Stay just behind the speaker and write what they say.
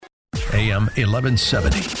AM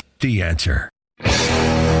 1170. The Answer.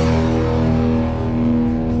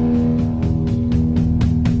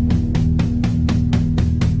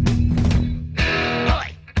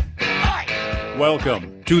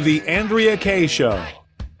 Welcome to the Andrea Kaye Show.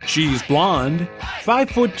 She's blonde,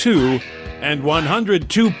 5'2", and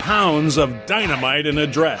 102 pounds of dynamite in a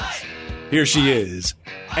dress. Here she is,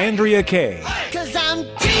 Andrea Kaye. 'Cause I'm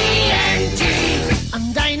TNT,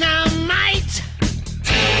 I'm dynamite.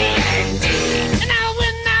 TNT, and I'll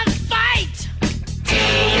win that fight.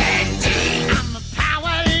 TNT, I'm a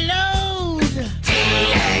power load.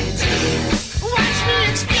 TNT, watch me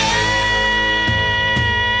explode.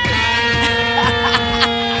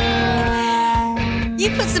 You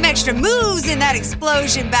put some extra moves in that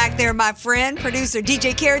explosion back there, my friend. Producer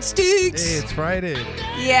DJ Carrot Sticks. Hey, it's Friday.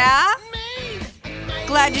 Yeah?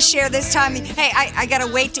 Glad to share this time. Hey, I got to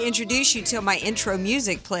wait to introduce you till my intro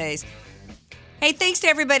music plays. Hey, thanks to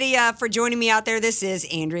everybody for joining me out there. This is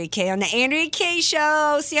Andrea Kaye on the Andrea Kaye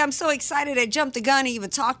Show. See, I'm so excited I jumped the gun and even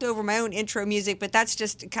talked over my own intro music, but that's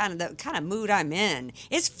just the kind of mood I'm in.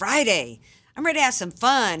 It's Friday. I'm ready to have some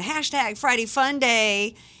fun. Hashtag Friday Fun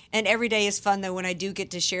Day. And every day is fun, though, when I do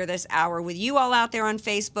get to share this hour with you all out there on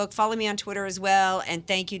Facebook. Follow me on Twitter as well. And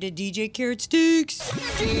thank you to DJ Carrot Sticks.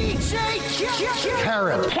 DJ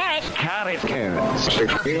Carrots.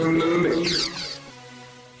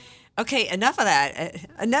 Okay, enough of that.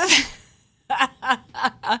 Enough.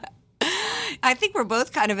 I think we're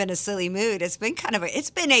both kind of in a silly mood. It's been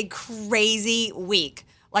a crazy week,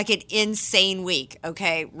 like an insane week.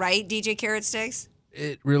 Okay, right, DJ Carrot Sticks?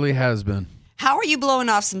 It really has been. How are you blowing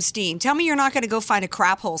off some steam? Tell me you're not going to go find a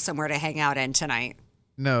crap hole somewhere to hang out in tonight.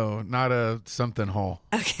 No, not a something hole.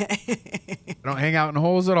 Okay. I don't hang out in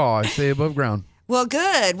holes at all. I stay above ground. Well,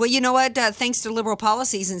 good. Well, you know what? Thanks to liberal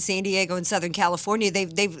policies in San Diego and Southern California,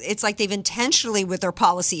 it's like they've intentionally, with their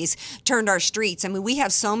policies, turned our streets. I mean, we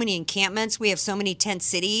have so many encampments. We have so many tent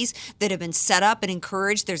cities that have been set up and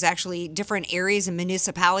encouraged. There's actually different areas and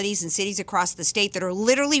municipalities and cities across the state that are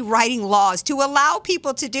literally writing laws to allow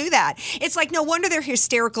people to do that. It's like, no wonder they're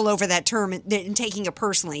hysterical over that term and taking it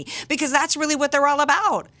personally, because that's really what they're all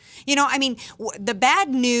about. You know, I mean, the bad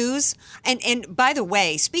news, and by the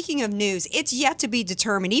way, speaking of news, it's yet to be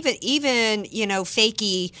determined, even you know,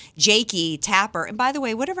 fakey Jakey Tapper. And by the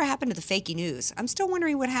way, whatever happened to the fakey news? I'm still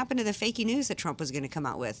wondering what happened to the fakey news that Trump was going to come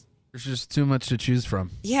out with. There's just too much to choose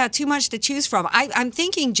from. Yeah, too much to choose from. I'm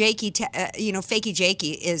thinking fakey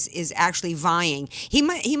Jakey is actually vying.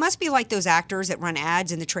 He must be like those actors that run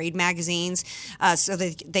ads in the trade magazines, so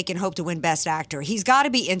that they can hope to win Best Actor. He's got to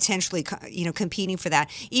be intentionally, competing for that.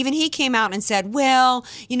 Even he came out and said, well,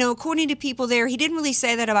 according to people there, he didn't really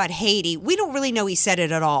say that about Haiti. We don't really know he said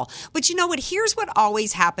it at all. But you know what? Here's what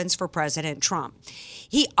always happens for President Trump.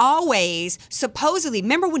 He always, supposedly,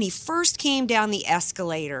 remember when he first came down the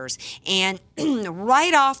escalators and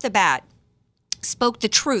right off the bat spoke the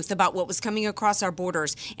truth about what was coming across our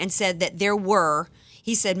borders and said that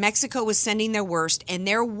he said Mexico was sending their worst, and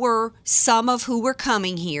there were some of who were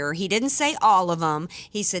coming here. He didn't say all of them.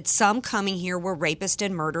 He said some coming here were rapists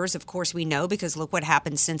and murderers. Of course, we know, because look what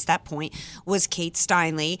happened since that point was Kate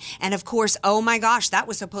Steinle. And of course, oh my gosh, that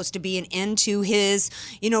was supposed to be an end to his,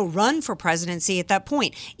 run for presidency at that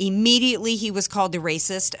point. Immediately, he was called a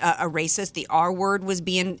racist. The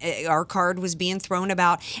R card was being thrown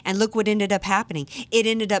about. And look what ended up happening. It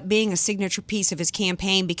ended up being a signature piece of his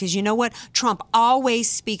campaign, because you know what? Trump always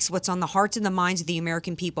speaks what's on the hearts and the minds of the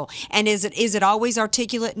American people. And is it always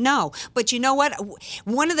articulate? No. But you know what?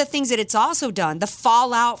 One of the things that it's also done, the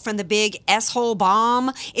fallout from the big S-hole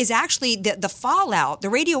bomb, is actually the fallout, the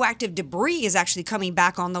radioactive debris is actually coming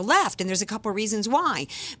back on the left. And there's a couple of reasons why.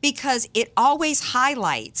 Because it always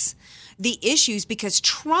highlights the issues, because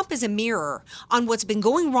Trump is a mirror on what's been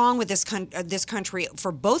going wrong with this country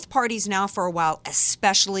for both parties now for a while,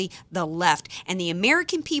 especially the left. And the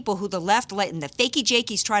American people who the left and the fakey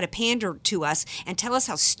jakies try to pander to us and tell us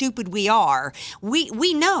how stupid we are,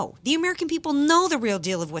 we know. The American people know the real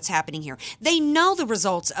deal of what's happening here. They know the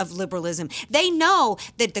results of liberalism. They know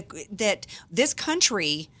that this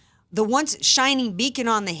country, the once shining beacon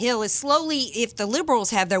on the hill, is slowly, if the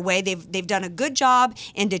liberals have their way, they've done a good job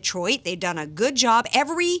in Detroit. They've done a good job.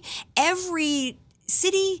 Every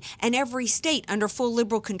city and every state under full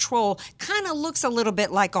liberal control kind of looks a little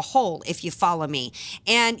bit like a hole, if you follow me.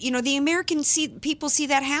 And, the American people see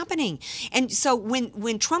that happening. And so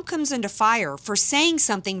when Trump comes under fire for saying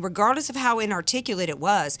something, regardless of how inarticulate it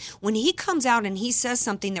was, when he comes out and he says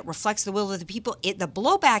something that reflects the will of the people, the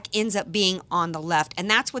blowback ends up being on the left. And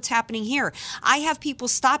that's what's happening here. I have people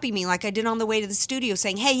stopping me like I did on the way to the studio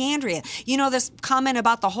saying, hey, Andrea, this comment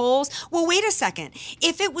about the holes? Well, wait a second.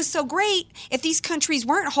 If it was so great, if these countries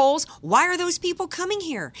weren't holes, why are those people coming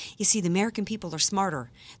here? You see, the American people are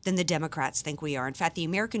smarter than the Democrats think we are. In fact, the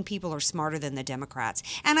American people are smarter than the Democrats.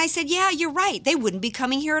 And I said, yeah, you're right. They wouldn't be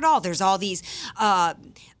coming here at all. There's all these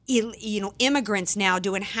immigrants now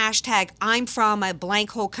doing hashtag I'm from a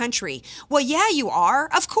blank hole country. Well, yeah, you are.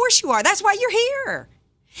 Of course you are. That's why you're here.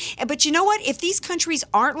 But you know what? If these countries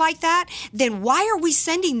aren't like that, then why are we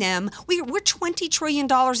sending them? We're $20 trillion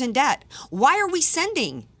in debt. Why are we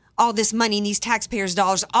sending all this money and these taxpayers'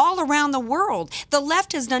 dollars all around the world? The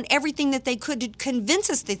left has done everything that they could to convince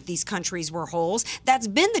us that these countries were holes. That's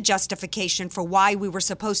been the justification for why we were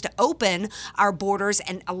supposed to open our borders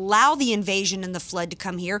and allow the invasion and the flood to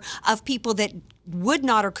come here of people that would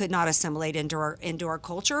not or could not assimilate into our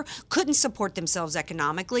culture, couldn't support themselves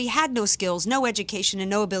economically, had no skills, no education, and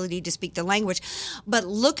no ability to speak the language. But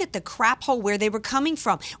look at the crap hole where they were coming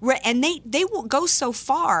from. And they will go so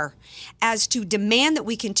far as to demand that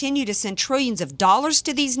we continue to send trillions of dollars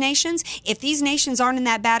to these nations. If these nations aren't in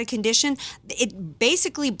that bad a condition, it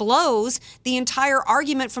basically blows the entire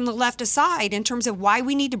argument from the left aside in terms of why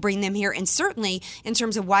we need to bring them here, and certainly in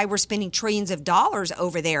terms of why we're spending trillions of dollars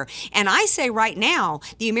over there. And I say right now,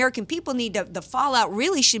 the American people need to, the fallout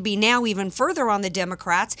really should be now even further on the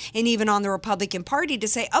Democrats and even on the Republican Party to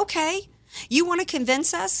say, okay, you want to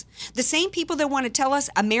convince us? The same people that want to tell us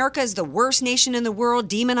America is the worst nation in the world,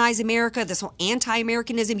 demonize America, this whole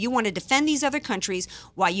anti-Americanism, you want to defend these other countries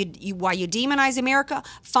while you demonize America?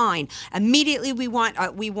 Fine. Immediately we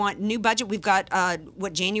want new budget. We've got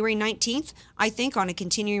January 19th, I think, on a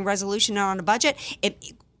continuing resolution on a budget.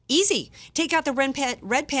 Easy. Take out the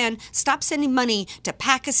red pen, stop sending money to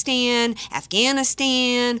Pakistan,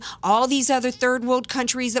 Afghanistan, all these other third world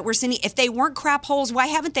countries that we're sending. If they weren't crap holes, why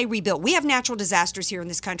haven't they rebuilt? We have natural disasters here in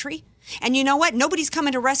this country. And you know what? Nobody's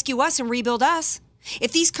coming to rescue us and rebuild us.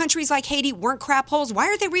 If these countries like Haiti weren't crap holes, why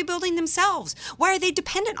are they rebuilding themselves? Why are they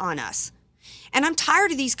dependent on us? And I'm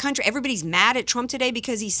tired of these countries. Everybody's mad at Trump today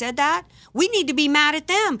because he said that. We need to be mad at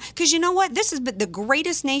them because you know what? This has been the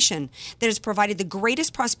greatest nation that has provided the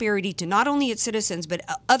greatest prosperity to not only its citizens, but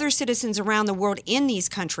other citizens around the world in these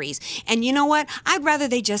countries. And you know what? I'd rather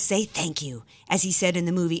they just say thank you, as he said in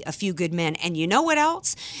the movie A Few Good Men. And you know what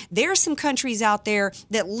else? There are some countries out there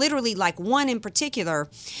that literally, like one in particular,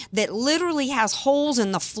 that literally has holes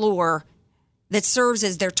in the floor that serves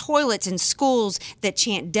as their toilets in schools that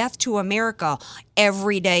chant death to America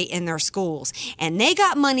every day in their schools. And they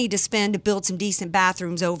got money to spend to build some decent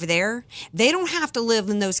bathrooms over there. They don't have to live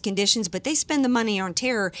in those conditions, but they spend the money on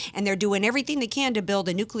terror, and they're doing everything they can to build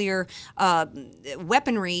a nuclear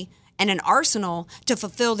weaponry and an arsenal to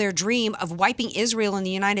fulfill their dream of wiping Israel and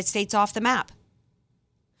the United States off the map.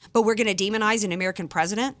 But we're going to demonize an American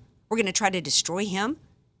president? We're going to try to destroy him?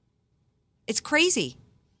 It's crazy.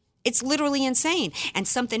 It's literally insane. And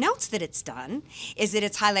something else that it's done is that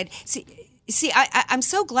it's highlighted. See, I'm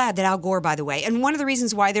so glad that Al Gore, by the way, and one of the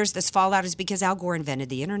reasons why there's this fallout is because Al Gore invented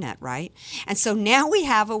the internet, right? And so now we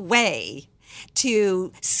have a way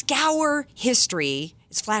to scour history.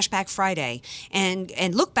 It's Flashback Friday, and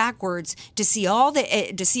look backwards to see all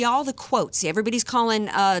the quotes. See, everybody's calling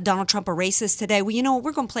Donald Trump a racist today. Well, you know what?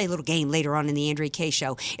 We're going to play a little game later on in the Andrea Kaye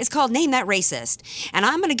Show. It's called Name That Racist, and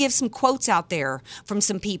I'm going to give some quotes out there from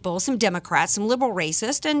some people, some Democrats, some liberal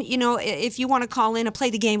racists, and you know, if you want to call in and play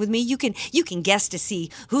the game with me, you can guess to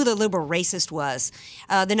see who the liberal racist was.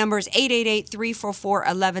 The number is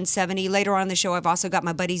 888-344-1170. Later on in the show, I've also got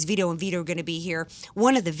my buddies Vito and Vito are going to be here.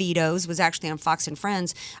 One of the Vitos was actually on Fox and Friends.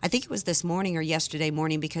 I think it was this morning or yesterday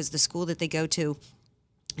morning, because the school that they go to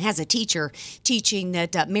has a teacher teaching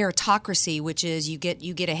that meritocracy, which is you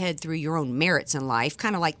get ahead through your own merits in life,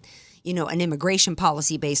 kind of like, you know, an immigration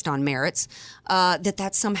policy based on merits,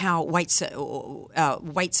 that's somehow white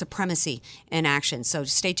supremacy in action. So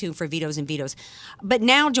stay tuned for Vitos and Vitos. But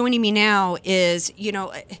now joining me now is, you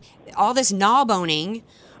know, all this gnaw-boning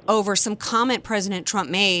over some comment President Trump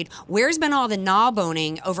made. Where's been all the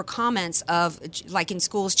gnaw-boning over comments of, like in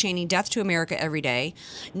schools, chanting death to America every day?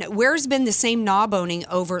 Where's been the same gnaw-boning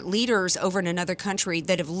over leaders over in another country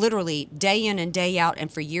that have literally day in and day out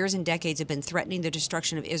and for years and decades have been threatening the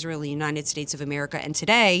destruction of Israel and the United States of America? And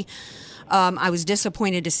today, I was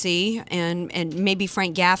disappointed to see, and maybe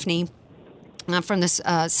Frank Gaffney from the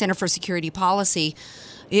Center for Security Policy,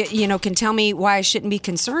 can tell me why I shouldn't be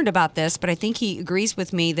concerned about this, but I think he agrees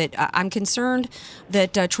with me that I'm concerned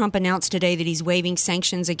that Trump announced today that he's waiving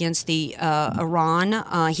sanctions against the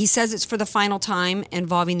Iran. He says it's for the final time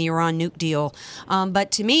involving the Iran nuke deal. But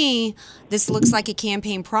to me, this looks like a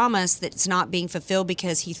campaign promise that's not being fulfilled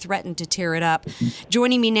because he threatened to tear it up.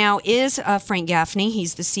 Joining me now is Frank Gaffney.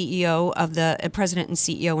 He's the CEO of the president and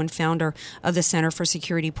CEO and founder of the Center for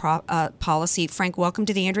Security Policy. Frank, welcome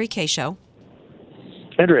to the Andrea Kaye Show.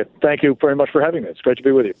 Andrea, thank you very much for having me. It's great to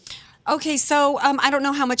be with you. Okay, so I don't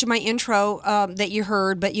know how much of my intro that you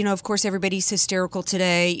heard, but, of course, everybody's hysterical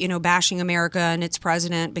today, bashing America and its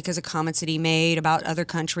president because of comments that he made about other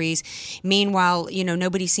countries. Meanwhile,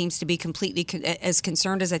 nobody seems to be completely as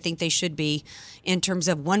concerned as I think they should be in terms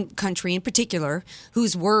of one country in particular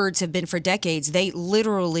whose words have been for decades. They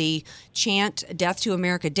literally chant death to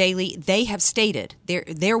America daily. They have stated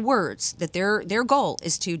their words that their goal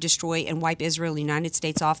is to destroy and wipe Israel and the United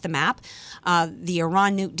States off the map. The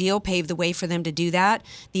Iran nuke deal paved the way for them to do that.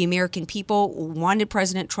 The American people wanted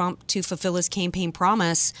President Trump to fulfill his campaign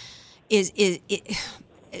promise.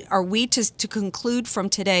 Are we to conclude from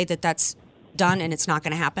today that that's done and it's not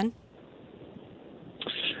going to happen?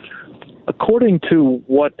 According to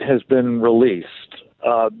what has been released,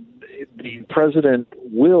 the president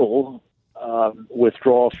will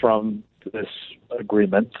withdraw from this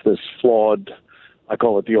agreement, this flawed, I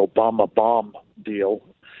call it the Obama bomb deal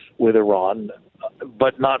with Iran,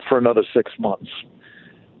 but not for another 6 months.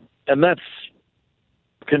 And that's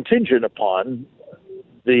contingent upon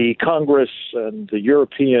the Congress and the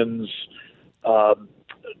Europeans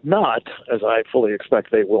not, as I fully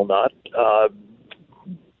expect they will not,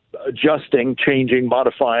 adjusting, changing,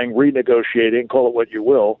 modifying, renegotiating, call it what you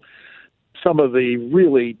will, some of the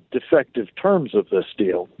really defective terms of this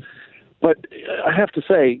deal. But I have to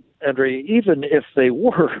say, Andrea, even if they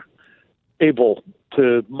were able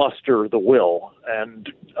to muster the will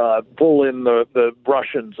and pull in the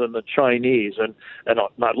Russians and the Chinese and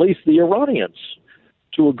not least the Iranians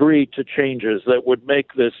to agree to changes that would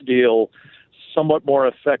make this deal somewhat more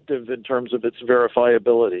effective in terms of its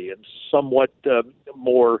verifiability and somewhat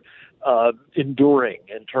more enduring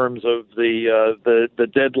in terms of the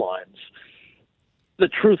deadlines. The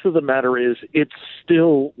truth of the matter is it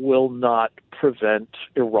still will not prevent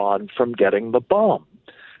Iran from getting the bomb.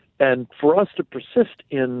 And for us to persist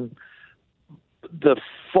in the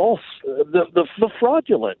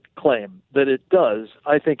fraudulent claim that it does,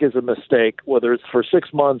 I think is a mistake, whether it's for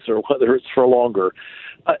 6 months or whether it's for longer,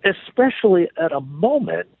 especially at a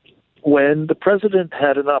moment when the president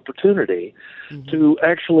had an opportunity to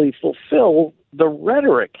actually fulfill the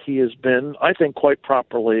rhetoric he has been, I think, quite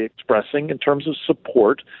properly expressing in terms of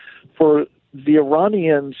support for the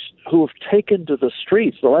Iranians who have taken to the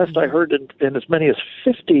streets. The last I heard, in as many as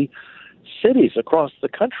 50 cities across the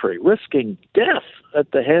country, risking death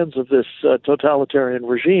at the hands of this totalitarian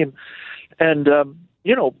regime, and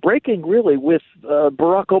breaking really with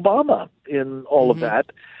Barack Obama in all of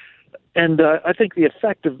that. And I think the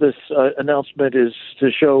effect of this announcement is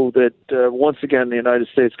to show that once again the United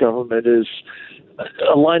States government is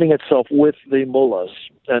aligning itself with the mullahs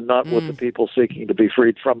and not with the people seeking to be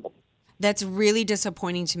freed from them. That's really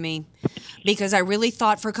disappointing to me because I really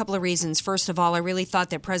thought, for a couple of reasons. First of all, I really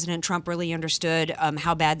thought that President Trump really understood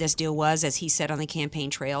how bad this deal was, as he said on the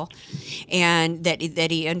campaign trail, and that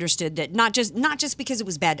he understood that not just because it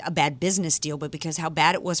was a bad business deal, but because how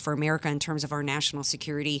bad it was for America in terms of our national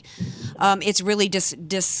security. It's really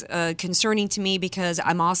concerning to me because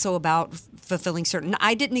I'm also about fulfilling certain.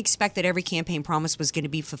 I didn't expect that every campaign promise was going to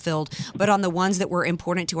be fulfilled, but on the ones that were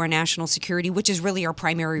important to our national security, which is really our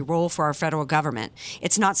primary role for our federal government.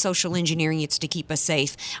 It's not social engineering, it's to keep us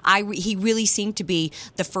safe. He really seemed to be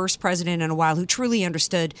the first president in a while who truly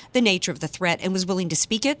understood the nature of the threat and was willing to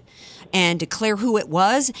speak it and declare who it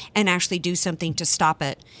was and actually do something to stop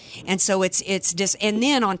it. And so and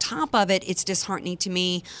then on top of it, it's disheartening to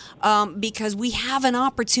me because we have an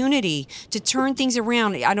opportunity to turn things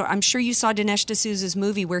around. I'm sure you saw Dinesh D'Souza's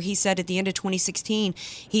movie where he said at the end of 2016,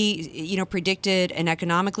 he predicted an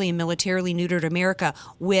economically and militarily neutered America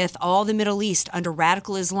with all the Middle East under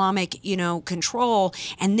radical Islamic, control.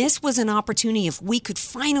 And this was an opportunity if we could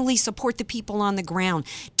finally support the people on the ground,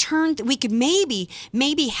 we could maybe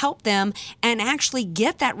help them and actually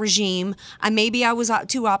get that regime. Maybe I was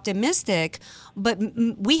too optimistic, but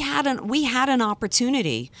we had an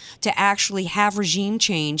opportunity to actually have regime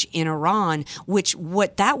change in Iran,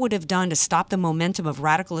 what that would have done to stop the momentum of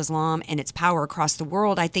radical Islam and its power across the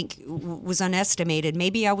world, I think was unestimated.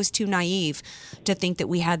 Maybe I was too naive to think that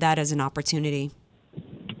we had that as an opportunity.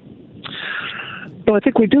 No, I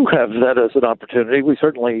think we do have that as an opportunity. We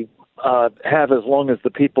certainly have, as long as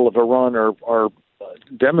the people of Iran are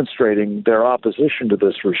demonstrating their opposition to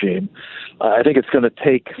this regime. I think it's going to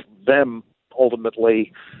take them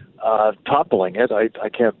ultimately toppling it. I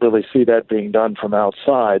can't really see that being done from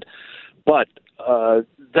outside. But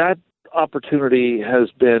that opportunity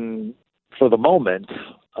has been, for the moment,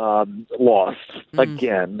 lost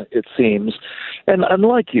again, it seems. And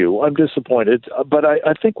unlike you, I'm disappointed. But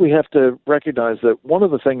I think we have to recognize that one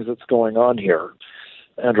of the things that's going on here,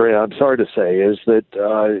 Andrea, I'm sorry to say, is that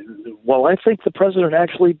while I think the president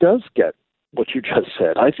actually does get what you just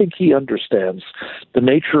said, I think he understands the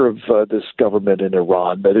nature of this government in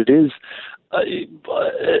Iran, that it is,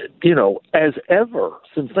 as ever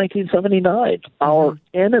since 1979, our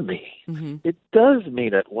enemy. It does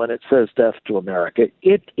mean it when it says death to America.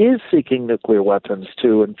 It is seeking nuclear weapons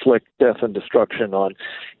to inflict death and destruction on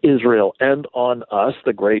Israel and on us,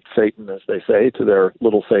 the great Satan, as they say, to their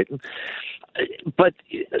little Satan. But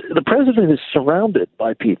the president is surrounded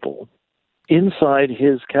by people inside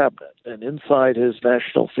his cabinet and inside his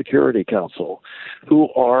National Security Council who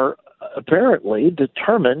are apparently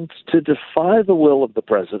determined to defy the will of the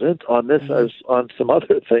president on this as on some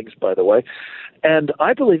other things, by the way. And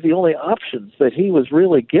I believe the only options that he was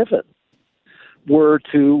really given were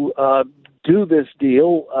to do this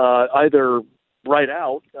deal either right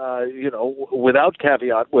out, without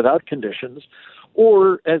caveat, without conditions,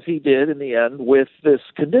 or as he did in the end with this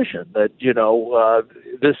condition that,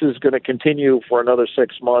 this is going to continue for another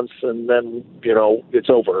 6 months and then, it's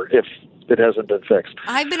over if it hasn't been fixed.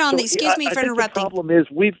 I've been on excuse me for interrupting. The problem is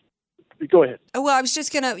go ahead. Oh, well, I was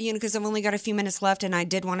just going to, because I've only got a few minutes left, and I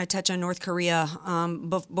did want to touch on North Korea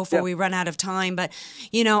before we run out of time. But,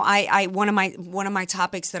 I one of my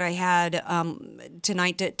topics that I had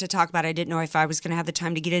tonight to talk about, I didn't know if I was going to have the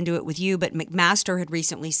time to get into it with you, but McMaster had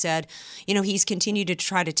recently said, he's continued to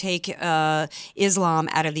try to take Islam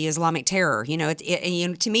out of the Islamic terror.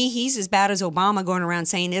 To me, he's as bad as Obama going around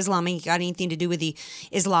saying Islam ain't got anything to do with the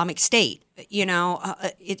Islamic State.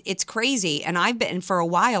 It's crazy. And for a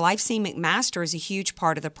while, I've seen McMaster as a huge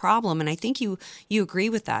part of the problem. And I think you agree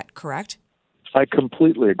with that, correct? I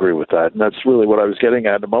completely agree with that. And that's really what I was getting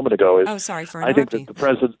at a moment ago. Sorry for interrupting. I think that the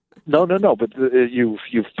president, no, but you've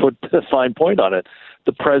put a fine point on it.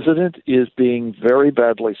 The president is being very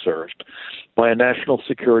badly served by a national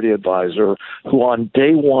security advisor who on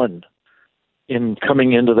day one, in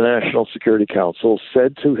coming into the National Security Council,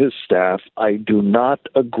 said to his staff, I do not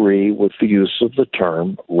agree with the use of the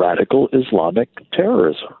term radical Islamic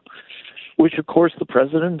terrorism, which, of course, the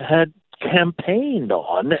president had campaigned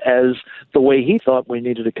on as the way he thought we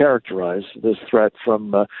needed to characterize this threat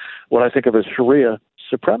from what I think of as Sharia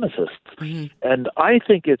supremacists. And I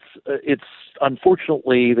think it's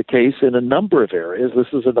unfortunately the case in a number of areas.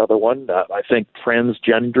 This is another one. I think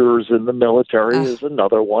transgenders in the military is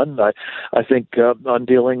another one. I think on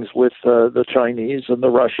dealings with the Chinese and the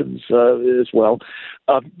Russians as well.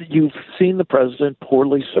 You've seen the president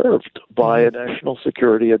poorly served by a national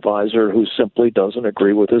security advisor who simply doesn't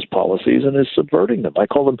agree with his policies and is subverting them. I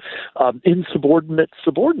call them insubordinate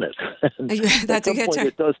subordinates. That's a good term.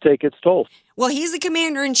 It does take its toll. Well, he's the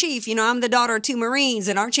commander-in-chief. I'm the daughter of 2 Marines,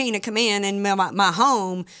 and our chain of command in my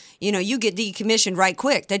home, you get decommissioned right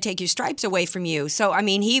quick. They take your stripes away from you. So,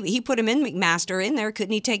 he put him in McMaster in there.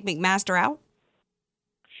 Couldn't he take McMaster out?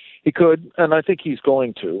 He could, and I think he's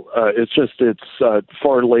going to. It's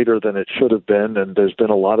far later than it should have been, and there's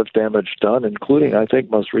been a lot of damage done, including, I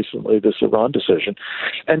think, most recently, this Iran decision.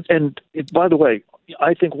 And by the way,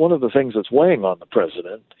 I think one of the things that's weighing on the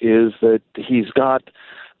president is that he's got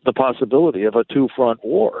the possibility of a 2-front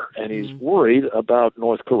war, and he's worried about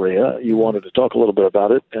North Korea. You wanted to talk a little bit about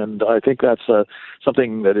it, and I think that's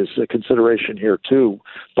something that is a consideration here too.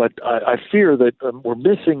 But I fear that we're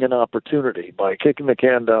missing an opportunity by kicking the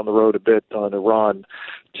can down the road a bit on Iran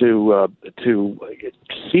to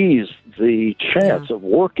seize the chance of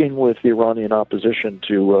working with the Iranian opposition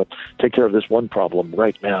to take care of this one problem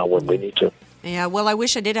right now when we need to. Yeah, well, I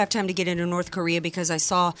wish I did have time to get into North Korea because I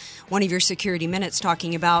saw one of your security minutes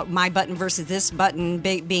talking about my button versus this button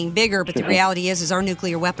being bigger, but the reality is our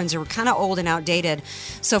nuclear weapons are kind of old and outdated.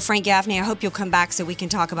 So, Frank Gaffney, I hope you'll come back so we can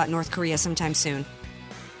talk about North Korea sometime soon.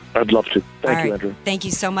 I'd love to. Thank you, Andrew. Thank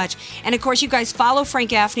you so much. And, of course, you guys follow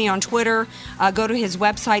Frank Gaffney on Twitter. Go to his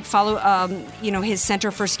website. Follow, his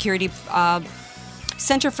Center for Security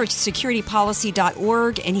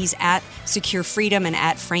centerforsecuritypolicy.org, and he's at Secure Freedom and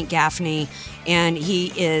at Frank Gaffney, and he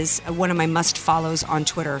is one of my must-follows on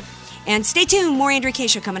Twitter. And stay tuned, more Andrea Kaye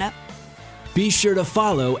Show coming up. Be sure to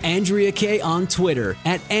follow Andrea Kaye on Twitter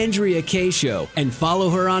at Andrea Kaye Show and follow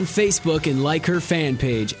her on Facebook and like her fan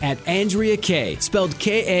page at Andrea Kaye, spelled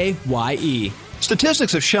Kaye.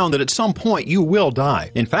 Statistics have shown that at some point you will die.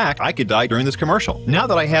 In fact, I could die during this commercial. Now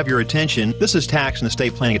that I have your attention, this is tax and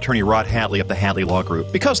estate planning attorney Rod Hadley of the Hadley Law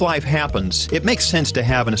Group. Because life happens, it makes sense to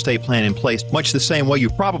have an estate plan in place, much the same way you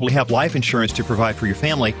probably have life insurance to provide for your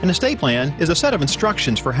family. An estate plan is a set of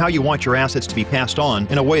instructions for how you want your assets to be passed on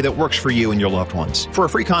in a way that works for you and your loved ones. For a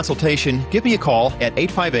free consultation, give me a call at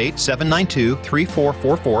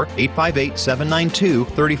 858-792-3444,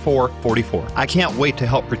 858-792-3444. I can't wait to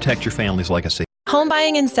help protect your family's legacy. Home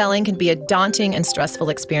buying and selling can be a daunting and stressful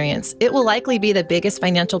experience. It will likely be the biggest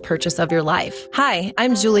financial purchase of your life. Hi,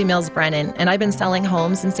 I'm Julie Mills Brennan, and I've been selling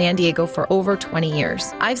homes in San Diego for over 20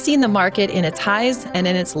 years. I've seen the market in its highs and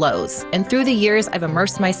in its lows, and through the years, I've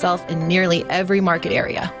immersed myself in nearly every market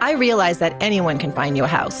area. I realize that anyone can find you a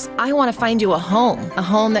house. I want to find you a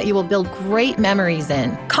home that you will build great memories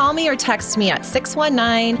in. Call me or text me at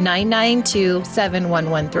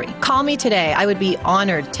 619-992-7113. Call me today. I would be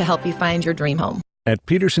honored to help you find your dream home. At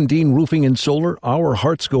Peterson Dean Roofing and Solar, our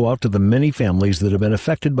hearts go out to the many families that have been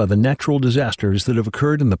affected by the natural disasters that have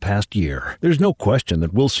occurred in the past year. There's no question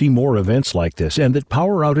that we'll see more events like this and that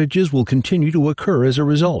power outages will continue to occur as a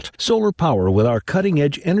result. Solar Power with our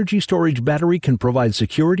cutting-edge energy storage battery can provide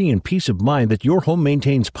security and peace of mind that your home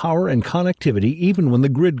maintains power and connectivity even when the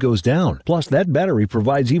grid goes down. Plus, that battery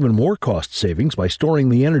provides even more cost savings by storing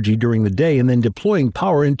the energy during the day and then deploying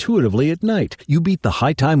power intuitively at night. You beat the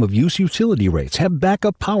high time of use utility rates, have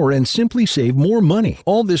backup power, and simply save more money.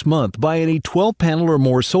 All this month, buy any 12-panel or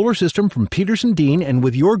more solar system from Peterson Dean, and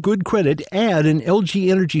with your good credit, add an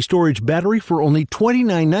LG Energy Storage battery for only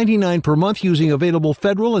 $29.99 per month using available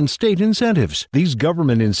federal and state incentives. These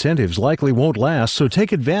government incentives likely won't last, so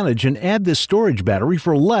take advantage and add this storage battery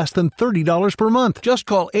for less than $30 per month. Just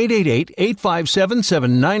call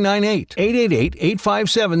 888-857-7998.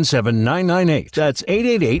 888-857-7998. That's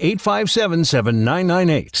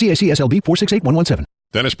 888-857-7998. CIC SLB 468117.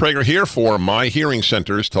 Dennis Prager here for My Hearing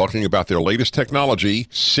Centers, talking about their latest technology,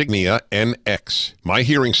 Signia NX. My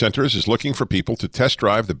Hearing Centers is looking for people to test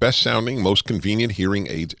drive the best-sounding, most convenient hearing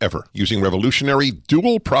aids ever. Using revolutionary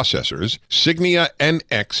dual processors, Signia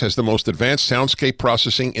NX has the most advanced soundscape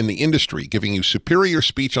processing in the industry, giving you superior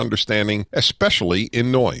speech understanding, especially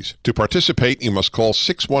in noise. To participate, you must call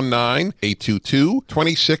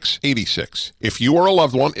 619-822-2686. If you or a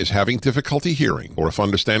loved one is having difficulty hearing, or if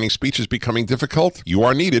understanding speech is becoming difficult, you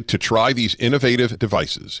are needed to try these innovative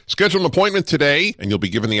devices. Schedule an appointment today, and you'll be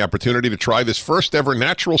given the opportunity to try this first-ever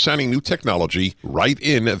natural-sounding new technology right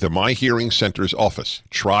in the My Hearing Centers office.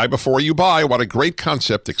 Try before you buy. What a great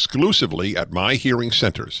concept, exclusively at My Hearing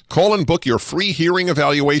Centers. Call and book your free hearing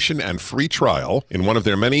evaluation and free trial in one of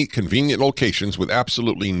their many convenient locations with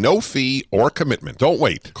absolutely no fee or commitment. Don't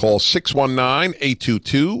wait. Call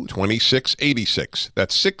 619-822-2686.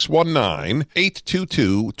 That's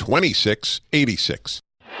 619-822-2686.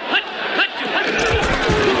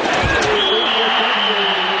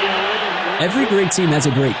 Every great team has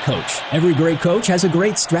a great coach. Every great coach has a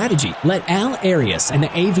great strategy. Let Al Arias and the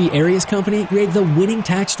AV Arias Company create the winning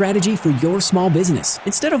tax strategy for your small business.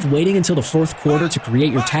 Instead of waiting until the fourth quarter to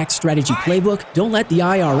create your tax strategy playbook, don't let the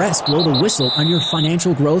IRS blow the whistle on your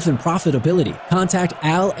financial growth and profitability. Contact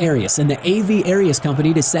Al Arias and the AV Arias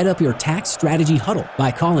Company to set up your tax strategy huddle by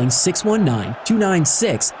calling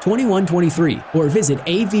 619-296-2123 or visit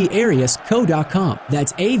avariasco.com.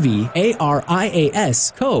 That's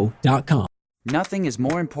avariasco.com. Nothing is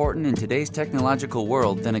more important in today's technological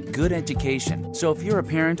world than a good education. So if you're a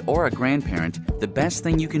parent or a grandparent, the best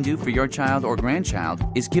thing you can do for your child or grandchild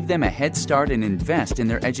is give them a head start and invest in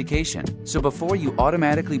their education. So before you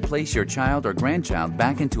automatically place your child or grandchild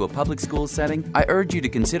back into a public school setting, I urge you to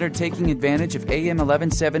consider taking advantage of AM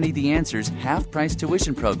 1170 The Answer's half-price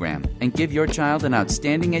tuition program and give your child an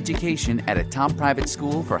outstanding education at a top private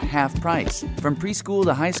school for half price. From preschool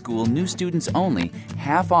to high school, new students only,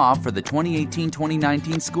 half off for the 2018-2019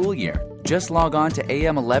 school year. Just log on to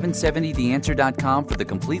am1170theanswer.com for the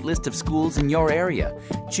complete list of schools in your area.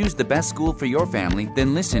 Choose the best school for your family,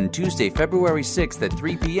 then listen Tuesday, February 6th at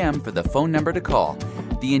 3 p.m. for the phone number to call.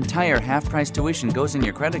 The entire half-price tuition goes in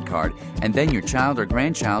your credit card, and then your child or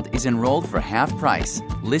grandchild is enrolled for half price.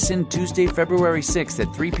 Listen Tuesday, February 6th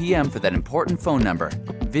at 3 p.m. for that important phone number.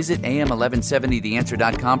 Visit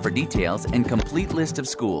am1170theanswer.com for details and complete list of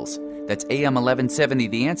schools. That's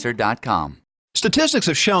am1170theanswer.com. Statistics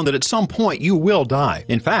have shown that at some point you will die.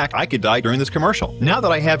 In fact, I could die during this commercial. Now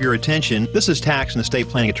that I have your attention, this is tax and estate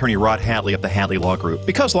planning attorney Rod Hadley of the Hadley Law Group.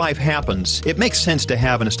 Because life happens, it makes sense to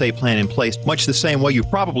have an estate plan in place, much the same way you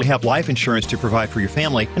probably have life insurance to provide for your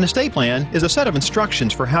family. An estate plan is a set of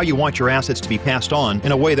instructions for how you want your assets to be passed on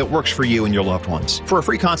in a way that works for you and your loved ones. For a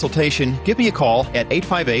free consultation, give me a call at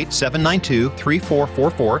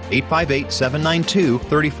 858-792-3444,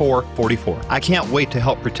 858-792-3444. I can't wait to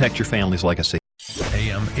help protect your family's legacy.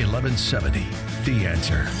 AM 1170, The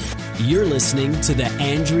Answer. You're listening to The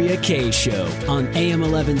Andrea Kaye Show on AM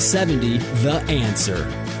 1170, The Answer.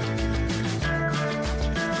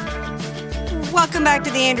 Welcome back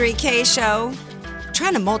to The Andrea Kaye Show. I'm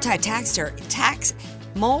trying to multitask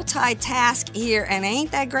here, and I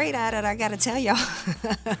ain't that great at it, I got to tell y'all.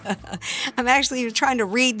 I'm actually trying to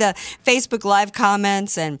read the Facebook Live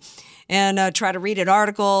comments and try to read an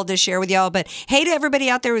article to share with y'all. But hey to everybody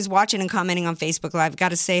out there who's watching and commenting on Facebook Live. Got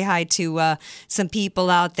to say hi to some people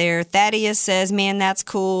out there. Thaddeus says, man, that's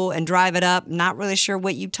cool, and drive it up. Not really sure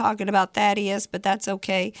what you talking about, Thaddeus, but that's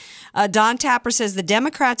okay. Don Tapper says, the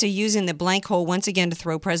Democrats are using the blank hole once again to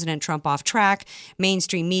throw President Trump off track.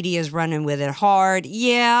 Mainstream media is running with it hard.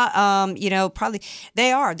 Yeah, probably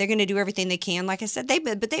they are. They're going to do everything they can. Like I said, they've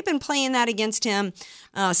been playing that against him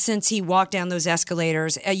since he walked down those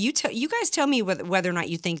escalators. You guys tell me whether or not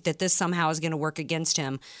you think that this somehow is going to work against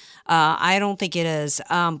him. I don't think it is.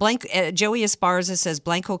 Joey Esparza says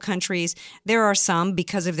blank hole countries, there are some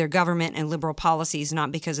because of their government and liberal policies,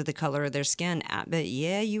 not because of the color of their skin. But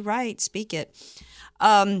yeah, you're right. Speak it.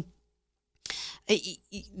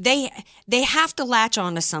 They have to latch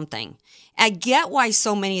on to something. I get why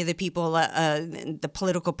so many of the people, the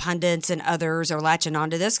political pundits and others, are latching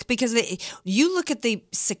onto this because you look at the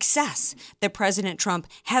success that President Trump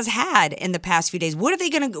has had in the past few days. What are they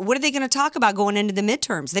going to talk about going into the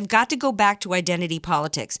midterms? They've got to go back to identity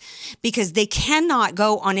politics because they cannot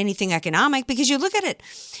go on anything economic. Because you look at it,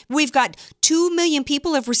 we've got 2 million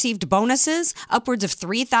people have received bonuses, upwards of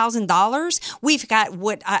 $3,000. We've got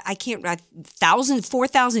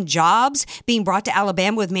 4,000 jobs being brought to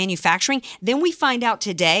Alabama with manufacturing. Then we find out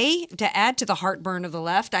today, to add to the heartburn of the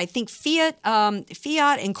left, I think Fiat and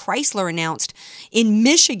Chrysler announced in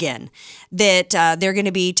Michigan that they're going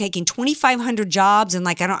to be taking 2,500 jobs, and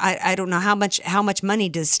I don't know how much money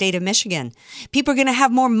to the state of Michigan. People are going to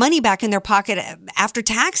have more money back in their pocket after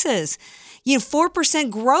taxes. 4%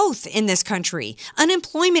 growth in this country.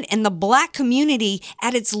 Unemployment in the black community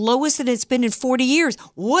at its lowest that it's been in 40 years.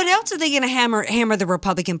 What else are they going to hammer the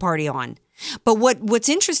Republican Party on? But what's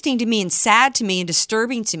interesting to me and sad to me and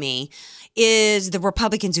disturbing to me is the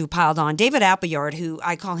Republicans who piled on. David Appleyard, who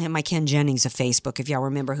I call him my Ken Jennings of Facebook, if y'all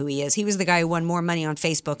remember who he is. He was the guy who won more money on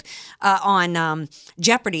Facebook on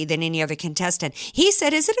Jeopardy than any other contestant. He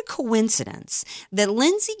said, is it a coincidence that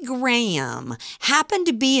Lindsey Graham happened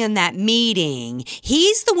to be in that meeting?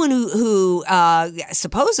 He's the one who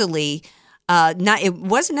supposedly... it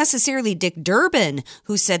wasn't necessarily Dick Durbin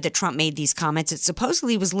who said that Trump made these comments. It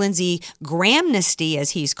supposedly was Lindsey Grahamnesty,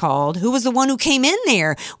 as he's called, who was the one who came in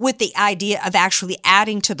there with the idea of actually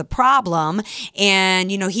adding to the problem.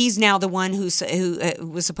 And, he's now the one who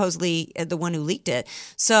was supposedly the one who leaked it.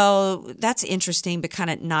 So that's interesting, but kind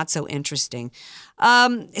of not so interesting.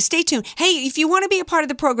 Stay tuned. Hey, if you want to be a part of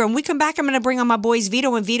the program, when we come back, I'm going to bring on my boys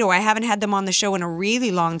Vito and Vito. I haven't had them on the show in a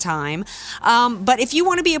really long time. But if you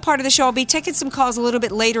want to be a part of the show, I'll be taking some calls a little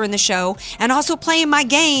bit later in the show and also playing my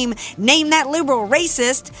game, Name That Liberal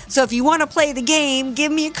Racist. So if you want to play the game,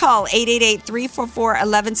 give me a call,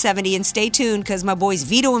 888-344-1170, and stay tuned because my boys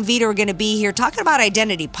Vito and Vito are going to be here talking about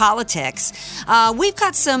identity politics. We've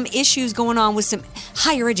got some issues going on with some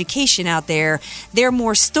higher education out there. They're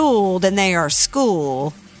more stool than they are school,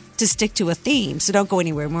 to stick to a theme. So don't go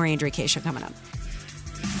anywhere. More Andrea Kaye Show coming up.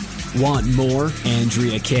 Want more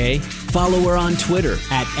Andrea Kaye? Follow her on Twitter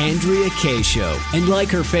at Andrea Kaye Show and like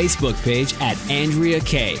her Facebook page at Andrea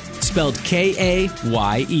Kaye, spelled Kaye.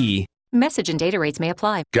 Message and data rates may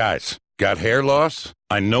apply. Guys, got hair loss?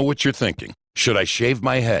 I know what you're thinking. Should I shave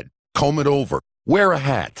my head? Comb it over? Wear a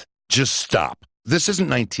hat? Just stop. This isn't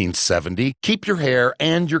 1970. Keep your hair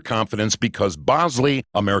and your confidence because Bosley,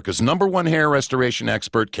 America's #1 hair restoration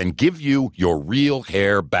expert, can give you your real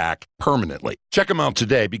hair back permanently. Check them out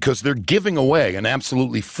today because they're giving away an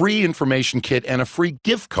absolutely free information kit and a free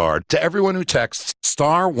gift card to everyone who texts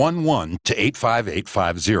 *11 to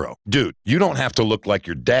 85850. Dude, you don't have to look like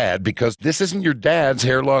your dad because this isn't your dad's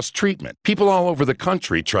hair loss treatment. People all over the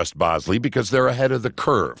country trust Bosley because they're ahead of the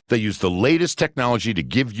curve. They use the latest technology to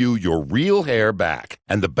give you your real hair back.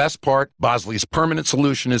 And the best part, Bosley's permanent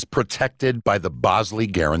solution is protected by the Bosley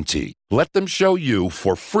Guarantee. Let them show you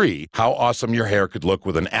for free how awesome your hair could look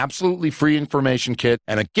with an absolutely free information kit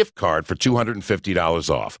and a gift card for $250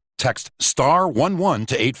 off. Text *11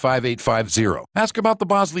 to 85850. Ask about the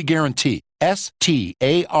Bosley Guarantee.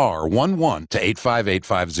 STAR11 to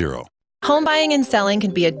 85850. Home buying and selling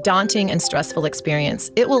can be a daunting and stressful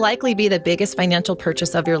experience. It will likely be the biggest financial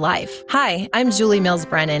purchase of your life. Hi, I'm Julie Mills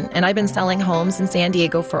Brennan, and I've been selling homes in San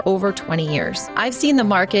Diego for over 20 years. I've seen the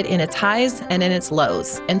market in its highs and in its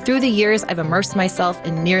lows, and through the years, I've immersed myself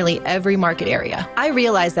in nearly every market area. I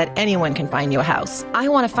realize that anyone can find you a house. I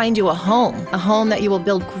want to find you a home that you will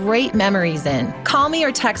build great memories in. Call me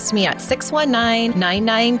or text me at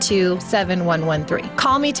 619-992-7113.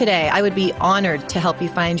 Call me today. I would be honored to help you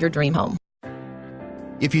find your dream home.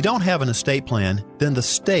 If you don't have an estate plan, then the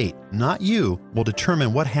state, not you, will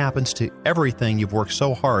determine what happens to everything you've worked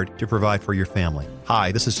so hard to provide for your family.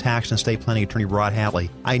 Hi, this is tax and estate planning attorney Rod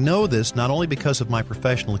Hatley. I know this not only because of my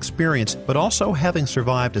professional experience, but also having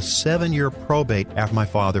survived a 7-year probate after my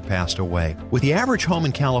father passed away. With the average home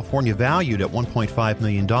in California valued at $1.5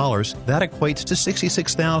 million, that equates to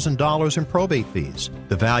 $66,000 in probate fees.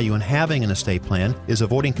 The value in having an estate plan is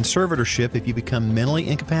avoiding conservatorship if you become mentally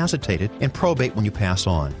incapacitated and probate when you pass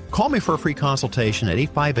on. Call me for a free consultation at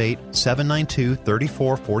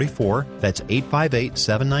 858-792-3444. That's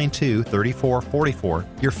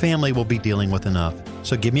 858-792-3444. Your family will be dealing with enough.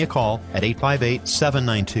 So give me a call at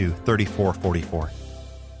 858-792-3444.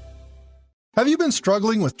 Have you been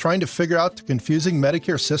struggling with trying to figure out the confusing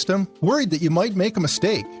Medicare system? Worried that you might make a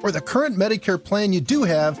mistake? Or the current Medicare plan you do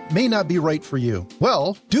have may not be right for you?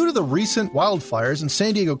 Well, due to the recent wildfires in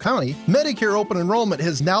San Diego County, Medicare open enrollment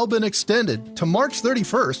has now been extended to March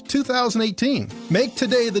 31st, 2018. Make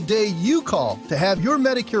today the day you call to have your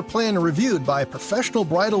Medicare plan reviewed by a professional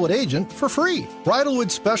Bridalwood agent for free.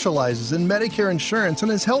 Bridalwood specializes in Medicare insurance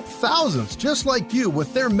and has helped thousands just like you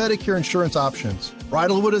with their Medicare insurance options.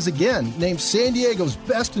 Bridalwood is again named San Diego's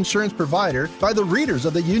best insurance provider by the readers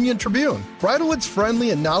of the Union Tribune. Bridalwood's friendly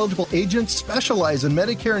and knowledgeable agents specialize in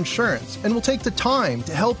Medicare insurance and will take the time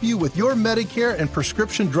to help you with your Medicare and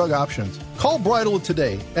prescription drug options. Call Bridalwood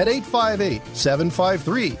today at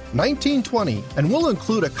 858-753-1920 and we'll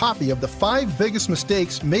include a copy of the 5 biggest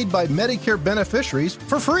mistakes made by Medicare beneficiaries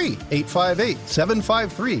for free.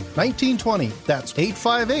 858-753-1920. That's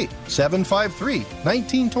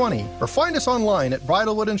 858-753-1920. Or find us online at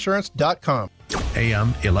bridalwoodinsurance.com.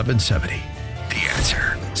 AM 1170. The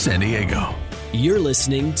Answer. San Diego. You're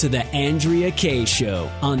listening to The Andrea Kaye Show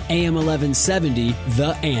on AM 1170,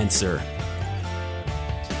 The Answer.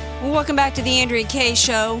 Well, welcome back to The Andrea Kaye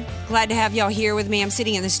Show. Glad to have y'all here with me. I'm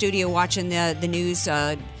sitting in the studio watching the news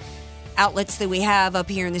outlets that we have up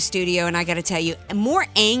here in the studio, and I got to tell you, I'm more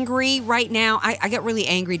angry right now. I got really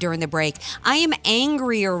angry during the break. I am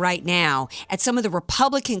angrier right now at some of the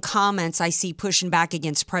Republican comments I see pushing back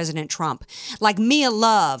against President Trump. Like Mia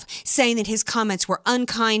Love saying that his comments were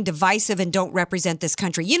unkind, divisive, and don't represent this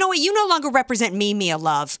country. You know what? You no longer represent me, Mia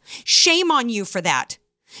Love. Shame on you for that.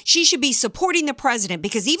 She should be supporting the president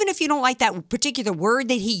because even if you don't like that particular word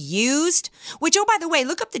that he used, which, oh, by the way,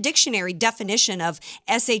 look up the dictionary definition of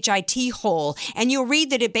shit hole, and you'll read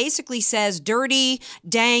that it basically says dirty,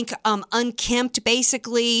 dank, unkempt,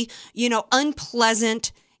 basically,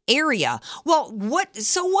 unpleasant area. Well,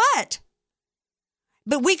 so what?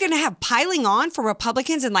 But we're going to have piling on for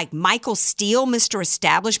Republicans and like Michael Steele, Mr.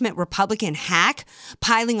 Establishment Republican hack,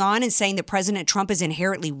 piling on and saying that President Trump is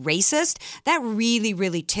inherently racist. That really,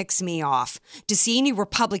 really ticks me off to see any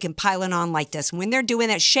Republican piling on like this. When they're doing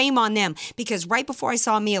that, shame on them. Because right before I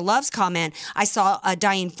saw Mia Love's comment, I saw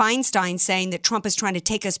Dianne Feinstein saying that Trump is trying to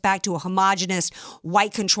take us back to a homogenous,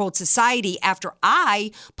 white-controlled society after I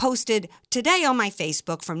posted today on my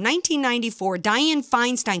Facebook from 1994, Dianne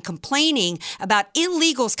Feinstein complaining about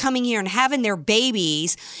illegals coming here and having their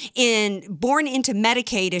babies born into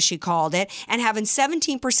Medicaid, as she called it, and having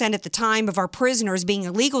 17% at the time of our prisoners being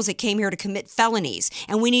illegals that came here to commit felonies.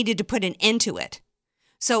 And we needed to put an end to it.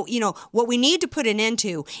 So, what we need to put an end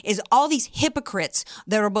to is all these hypocrites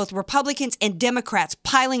that are both Republicans and Democrats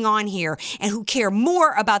piling on here and who care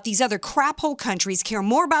more about these other crap hole countries, care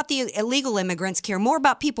more about the illegal immigrants, care more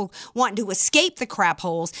about people wanting to escape the crap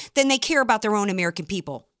holes than they care about their own American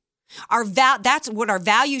people. That's what our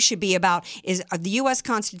value should be about, is the U.S.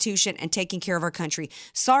 Constitution and taking care of our country.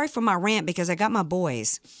 Sorry for my rant because I got my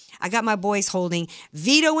boys. Holding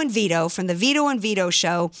Vito and Vito from the Vito and Vito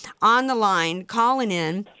Show on the line, calling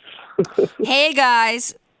in. Hey,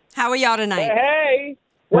 guys. How are y'all tonight? Hey.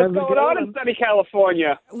 What's going on in sunny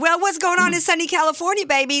California? Well, what's going on in sunny California,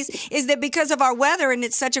 babies, is that because of our weather and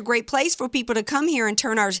it's such a great place for people to come here and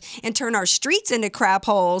turn our streets into crap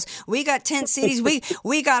holes. We got tent cities.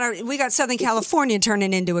 we got Southern California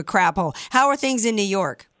turning into a crap hole. How are things in New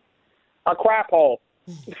York? A crap hole.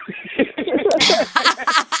 One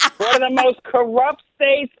of the most corrupt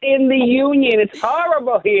states in the union. It's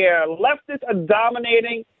horrible here. Leftists are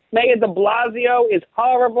dominating. Mayor de Blasio is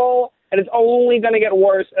horrible. And it's only going to get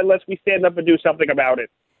worse unless we stand up and do something about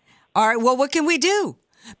it. All right, well, what can we do?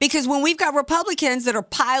 Because when we've got Republicans that are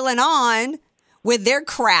piling on with their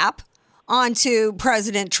crap onto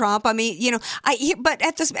President Trump, I mean, but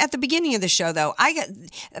at the beginning of the show, though,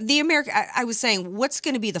 I was saying, what's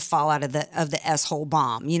going to be the fallout of the S-hole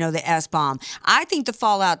bomb? The S bomb. I think the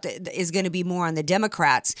fallout is going to be more on the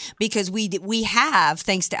Democrats because we have,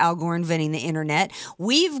 thanks to Al Gore inventing the internet,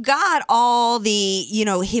 we've got all the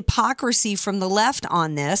hypocrisy from the left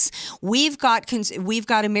on this. We've got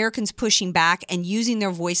Americans pushing back and using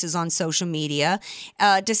their voices on social media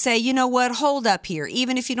to say, you know what, hold up here.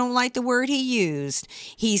 Even if you don't like the word he used,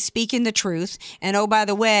 he's speaking the truth. And oh, by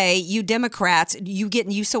the way, you Democrats,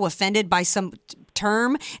 you so offended by some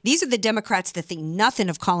term. These are the Democrats that think nothing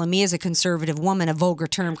of calling me as a conservative woman a vulgar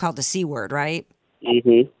term called the C word, right?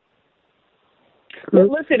 Mm-hmm. Well,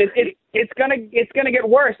 listen, it's gonna get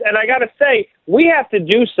worse, and I gotta say, we have to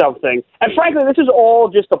do something. And frankly, this is all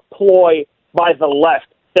just a ploy by the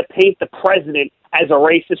left to paint the president as a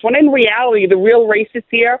racist, when in reality, the real racists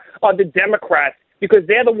here are the Democrats, because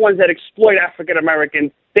they're the ones that exploit African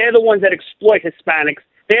Americans, they're the ones that exploit Hispanics,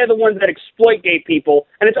 they're the ones that exploit gay people,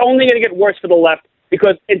 and it's only going to get worse for the left,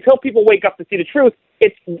 because until people wake up to see the truth,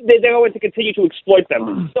 they're going to continue to exploit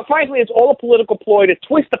them. So frankly, it's all a political ploy to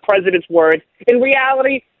twist the president's words. In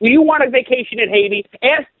reality, when you want a vacation in Haiti,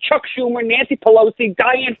 ask Chuck Schumer, Nancy Pelosi,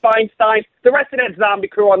 Dianne Feinstein, the rest of that zombie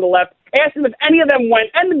crew on the left, ask them if any of them went,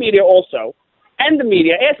 and the media also, ask them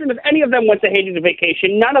if any of them went to Haiti to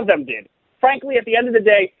vacation. None of them did. Frankly, at the end of the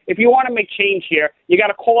day, if you want to make change here, you got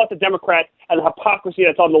to call out the Democrats and the hypocrisy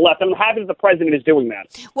that's on the left. I'm happy that the president is doing that.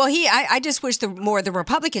 Well, I just wish more the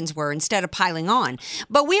Republicans were instead of piling on.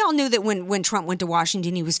 But we all knew that when Trump went to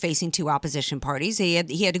Washington, he was facing two opposition parties. He had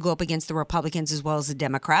to go up against the Republicans as well as the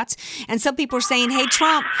Democrats. And some people are saying, "Hey,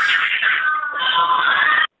 Trump,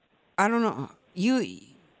 I don't know, you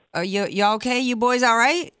okay? You boys all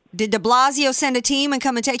right? Did de Blasio send a team and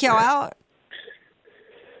come and take y'all out?"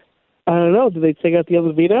 I don't know. Did they take out the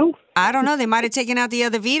other veto? I don't know. They might have taken out the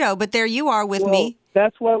other veto, but there you are with me.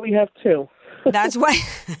 That's why we have two. That's why.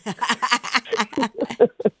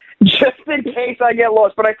 Just in case I get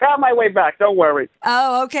lost, but I found my way back. Don't worry.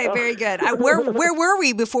 Oh, okay, very good. Where were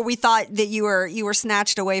we before we thought that you were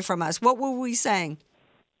snatched away from us? What were we saying?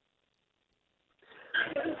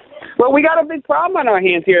 Well, we got a big problem on our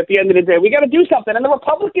hands here at the end of the day. We got to do something. And the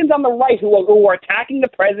Republicans on the right who are attacking the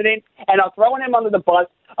president and are throwing him under the bus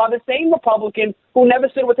are the same Republicans who never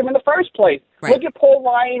stood with him in the first place. Right. Look at Paul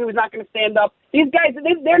Ryan, who's not going to stand up. These guys,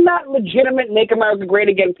 they're not legitimate Make America Great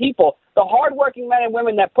Again people. The hardworking men and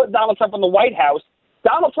women that put Donald Trump in the White House.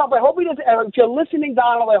 Donald Trump, I hope he doesn't. If you're listening,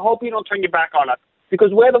 Donald, I hope you don't turn your back on us, because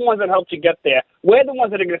we're the ones that helped you get there. We're the ones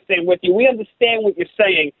that are going to stand with you. We understand what you're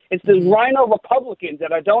saying. It's the rhino Republicans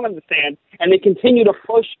that I don't understand, and they continue to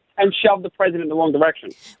push and shove the president in the wrong direction.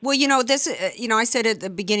 Well, this, I said at the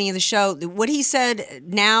beginning of the show, what he said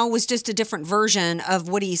now was just a different version of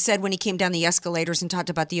what he said when he came down the escalators and talked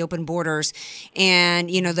about the open borders and,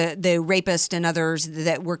 the rapists and others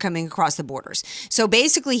that were coming across the borders. So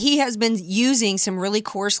basically, he has been using some really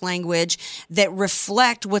coarse language that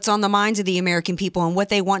reflect what's on the minds of the American people and what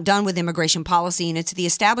they want done with immigration policy. And it's the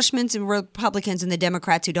establishments and Republicans and the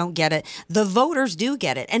Democrats who don't get it. The voters do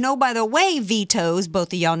get it. And oh, by the way, vetoes,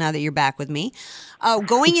 both of y'all, now that you're back with me,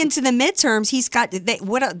 going into the midterms,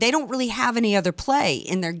 they don't really have any other play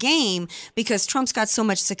in their game because Trump's got so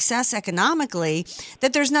much success economically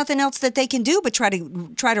that there's nothing else that they can do but try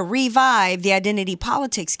to revive the identity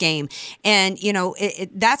politics game. And,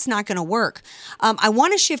 that's not going to work. I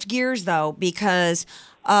want to shift gears, though, because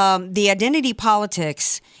the identity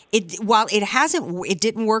politics, while it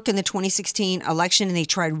didn't work in the 2016 election, and they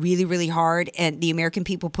tried really, really hard, and the American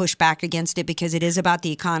people pushed back against it because it is about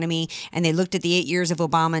the economy, and they looked at the 8 years of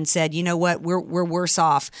Obama and said, you know what, we're worse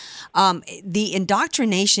off. The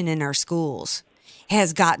indoctrination in our schools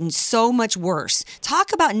has gotten so much worse.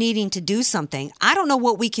 Talk about needing to do something. I don't know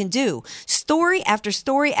what we can do. Story after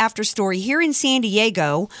story after story. Here in San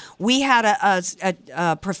Diego, we had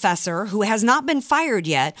a professor who has not been fired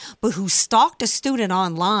yet, but who stalked a student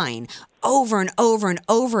online over and over and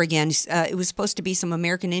over again. It was supposed to be some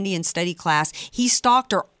American Indian study class. He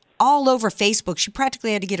stalked her all over Facebook. She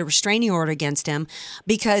practically had to get a restraining order against him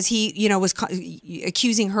because he, was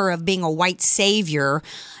accusing her of being a white savior.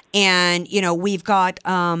 And, we've got,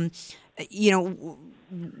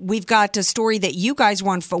 we've got a story that you guys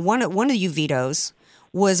won for one of you Vitos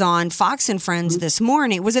was on Fox and Friends this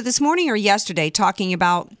morning. Was it this morning or yesterday talking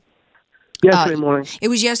about? Yesterday morning. It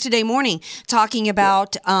was yesterday morning talking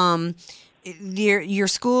about your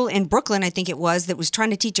school in Brooklyn, I think it was, that was trying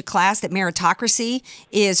to teach a class that meritocracy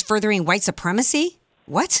is furthering white supremacy.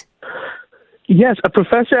 What? Yes, a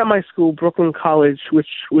professor at my school, Brooklyn College, which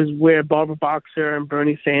was where Barbara Boxer and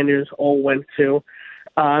Bernie Sanders all went to,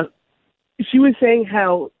 she was saying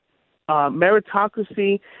how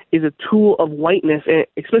meritocracy is a tool of whiteness,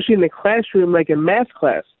 especially in the classroom, like in math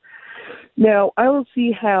class. Now, I don't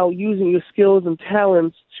see how using your skills and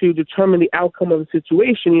talents to determine the outcome of a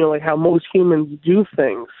situation, like how most humans do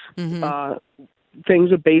things.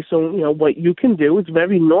 Things are based on, what you can do. It's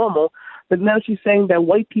very normal. But now she's saying that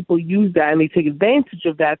white people use that and they take advantage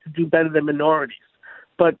of that to do better than minorities.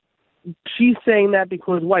 But she's saying that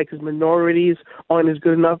because why? Because minorities aren't as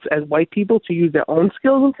good enough as white people to use their own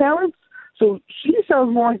skills and talents. So she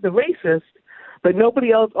sounds more like the racist, but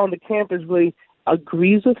nobody else on the campus really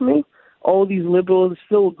agrees with me. All these liberals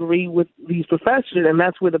still agree with these professors, and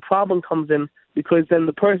that's where the problem comes in, because then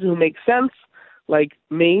the person who makes sense, like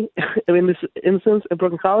me, in this instance at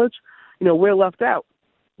Brooklyn College, we're left out.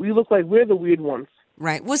 We look like we're the weird ones.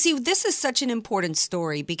 Right. Well, see, this is such an important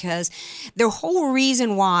story because the whole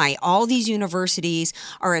reason why all these universities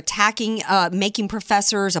are attacking, making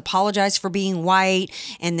professors apologize for being white,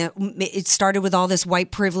 and it started with all this white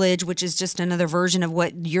privilege, which is just another version of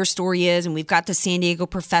what your story is. And we've got the San Diego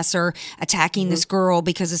professor attacking this girl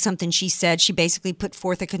because of something she said. She basically put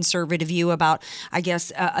forth a conservative view about, I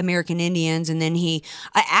guess, American Indians. And then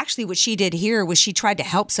actually what she did here was she tried to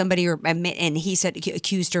help somebody, and he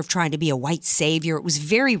accused her of trying to be a white savior. It was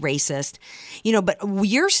very racist, but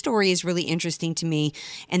your story is really interesting to me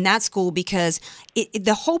in that school because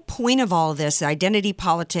the whole point of all of this, identity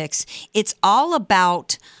politics, it's all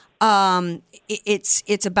about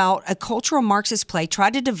it's about a cultural Marxist play, try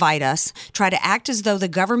to divide us, try to act as though the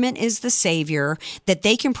government is the savior, that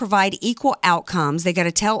they can provide equal outcomes. They got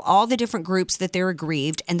to tell all the different groups that they're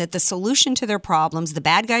aggrieved and that the solution to their problems, the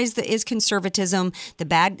bad guys is conservatism, the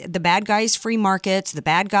bad guy is free markets, the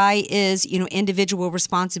bad guy is, individual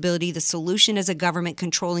responsibility. The solution is a government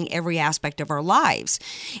controlling every aspect of our lives.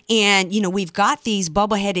 And, we've got these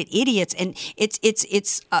bubble-headed idiots, and it's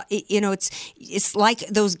like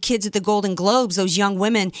those kids at the Golden Globes, those young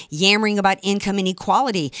women yammering about income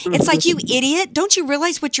inequality. It's like, you idiot, don't you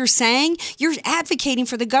realize what you're saying? You're advocating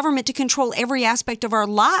for the government to control every aspect of our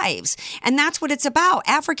lives. And that's what it's about.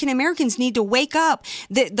 African Americans need to wake up.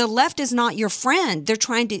 The left is not your friend. They're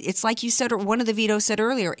trying to, it's like you said, or one of the Vito said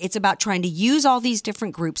earlier, it's about trying to use all these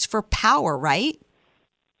different groups for power, right?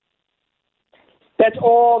 That's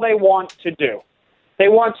all they want to do. They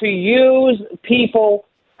want to use people,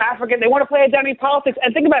 they want to play identity politics.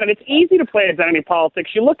 And think about it, it's easy to play identity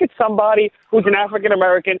politics. You look at somebody who's an African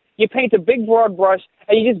American, you paint a big broad brush,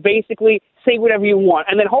 and you just basically say whatever you want.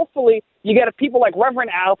 And then hopefully you get people like Reverend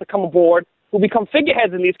Al to come aboard who become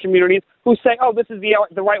figureheads in these communities who say, oh, this is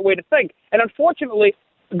the right way to think. And unfortunately,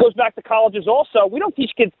 it goes back to colleges also. We don't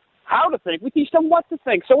teach kids how to think. We teach them what to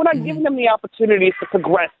think. So we're not giving them the opportunities to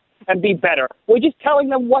progress and be better. We're just telling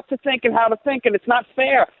them what to think and how to think, and it's not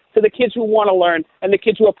fair to the kids who want to learn and the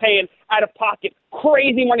kids who are paying out of pocket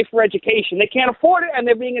crazy money for education. They can't afford it, and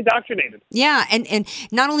they're being indoctrinated. Yeah, and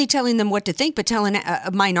not only telling them what to think, but telling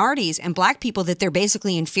minorities and black people that they're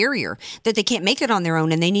basically inferior, that they can't make it on their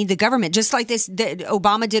own and they need the government, just like this that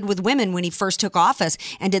Obama did with women when he first took office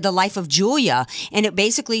and did the Life of Julia. And it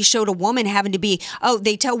basically showed a woman having to be,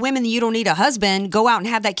 they tell women that you don't need a husband, go out and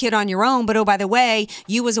have that kid on your own, but oh, by the way,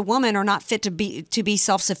 you as a woman are not fit to be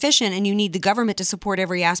self-sufficient, and you need the government to support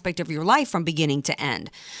every aspect of your life from beginning to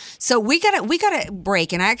end. So we gotta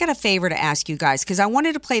break, and I got a favor to ask you guys, because I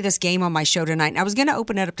wanted to play this game on my show tonight, and I was going to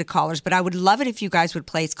open it up to callers, but I would love it if you guys would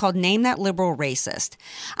play. It's called Name That Liberal Racist.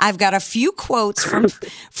 I've got a few quotes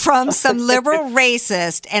from some liberal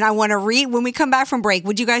racist, and I want to read, when we come back from break,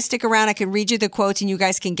 would you guys stick around? I can read you the quotes, and you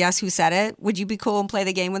guys can guess who said it. Would you be cool and play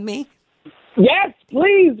the game with me? Yes,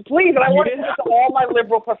 please. And I want to listen to all my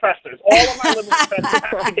liberal professors. All of my liberal professors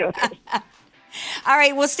have to get this. All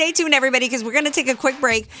right, well, stay tuned, everybody, because we're going to take a quick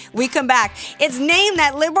break. We come back. It's Name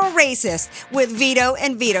That Liberal Racist with Vito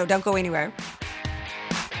and Vito. Don't go anywhere.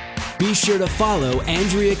 Be sure to follow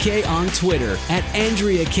Andrea Kaye on Twitter at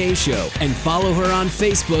Andrea Kaye Show, and follow her on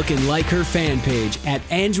Facebook and like her fan page at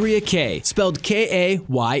Andrea Kaye, spelled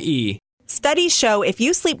Kaye. Studies show if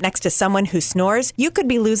you sleep next to someone who snores, you could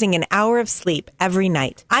be losing an hour of sleep every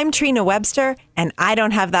night. I'm Trina Webster, and I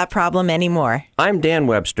don't have that problem anymore. I'm Dan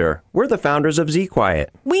Webster. We're the founders of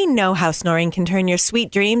Z-Quiet. We know how snoring can turn your sweet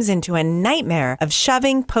dreams into a nightmare of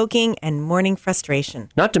shoving, poking, and morning frustration.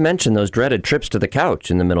 Not to mention those dreaded trips to the couch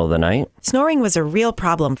in the middle of the night. Snoring was a real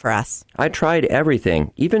problem for us. I tried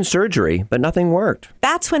everything, even surgery, but nothing worked.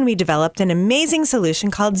 That's when we developed an amazing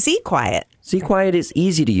solution called Z-Quiet. Z-Quiet is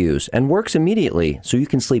easy to use and works immediately so you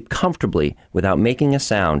can sleep comfortably without making a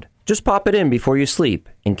sound. Just pop it in before you sleep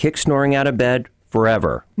and kick snoring out of bed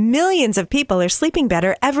forever. Millions of people are sleeping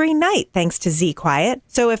better every night thanks to Z-Quiet.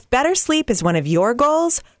 So if better sleep is one of your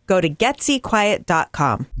goals, go to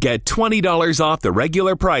getzquiet.com. Get $20 off the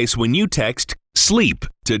regular price when you text SLEEP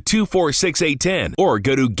to 246810 or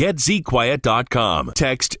go to getzquiet.com.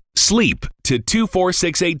 Text SLEEP to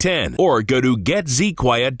 246810 or go to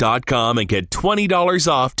getzquiet.com and get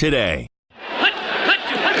 $20 off today.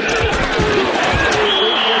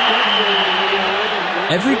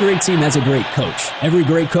 Every great team has a great coach. Every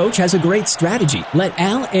great coach has a great strategy. Let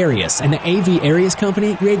Al Arias and the AV Arias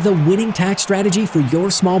Company create the winning tax strategy for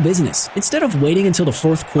your small business. Instead of waiting until the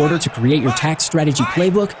fourth quarter to create your tax strategy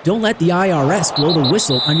playbook, don't let the IRS blow the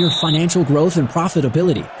whistle on your financial growth and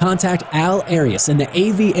profitability. Contact Al Arias and the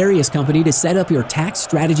AV Arias Company to set up your tax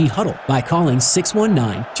strategy huddle by calling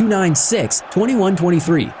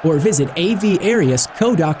 619-296-2123 or visit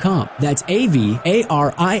avariasco.com. That's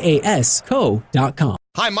avariasco.com.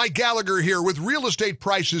 Hi, Mike Gallagher here with real estate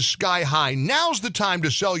prices sky high. Now's the time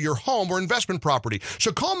to sell your home or investment property.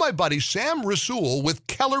 So call my buddy Sam Rasool with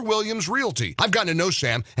Keller Williams Realty. I've gotten to know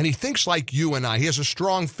Sam, and he thinks like you and I. He has a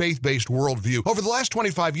strong faith-based worldview. Over the last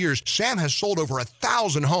 25 years, Sam has sold over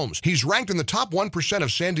 1,000 homes. He's ranked in the top 1%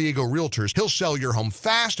 of San Diego realtors. He'll sell your home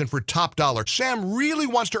fast and for top dollar. Sam really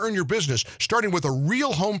wants to earn your business, starting with a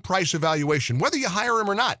real home price evaluation, whether you hire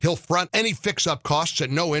him or not. He'll front any fix-up costs at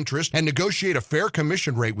no interest and negotiate a fair commission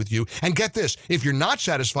rate with you. And get this, if you're not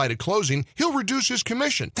satisfied at closing, he'll reduce his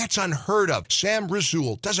commission. That's unheard of. Sam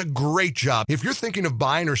Rasool does a great job. If you're thinking of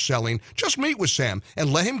buying or selling, just meet with Sam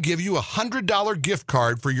and let him give you a $100 gift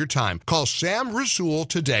card for your time. Call Sam Rasool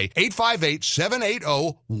today,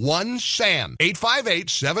 858-780-1SAM.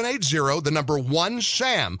 858-780, the number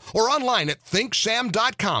 1SAM. Or online at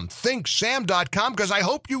thinksam.com. Thinksam.com, because I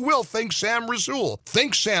hope you will think Sam Rasool.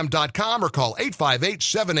 Thinksam.com or call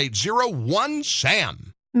 858-780-1SAM.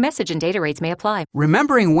 Message and data rates may apply.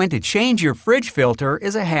 Remembering when to change your fridge filter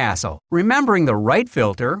is a hassle. Remembering the right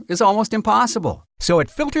filter is almost impossible. So at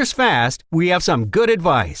Filters Fast, we have some good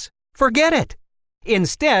advice. Forget it.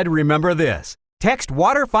 Instead, remember this. Text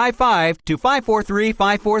WATER55 to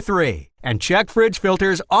 543-543 and check fridge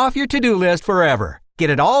filters off your to-do list forever. Get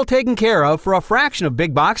it all taken care of for a fraction of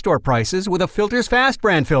big box store prices with a Filters Fast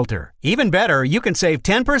brand filter. Even better, you can save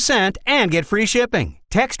 10% and get free shipping.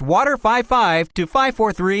 Text WATER55 to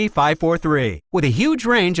 543-543. With a huge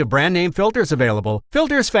range of brand name filters available,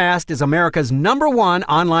 Filters Fast is America's #1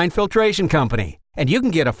 online filtration company. And you can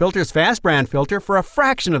get a Filters Fast brand filter for a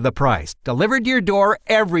fraction of the price, delivered to your door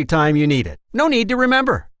every time you need it. No need to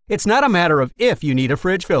remember. It's not a matter of if you need a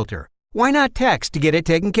fridge filter. Why not text to get it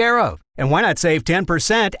taken care of? And why not save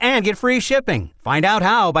 10% and get free shipping? Find out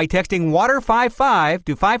how by texting WATER55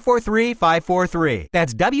 to 543-543.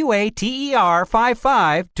 That's WATER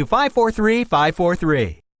 55 to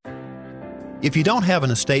 543-543. If you don't have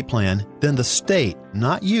an estate plan, then the state,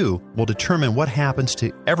 not you, will determine what happens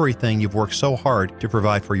to everything you've worked so hard to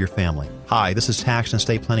provide for your family. Hi, this is tax and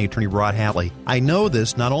estate planning attorney Rod Hatley. I know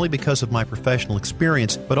this not only because of my professional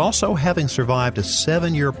experience, but also having survived a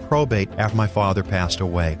 7-year probate after my father passed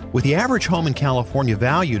away. With the average home in California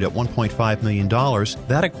valued at $1.5 million,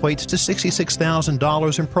 that equates to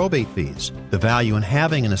 $66,000 in probate fees. The value in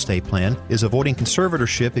having an estate plan is avoiding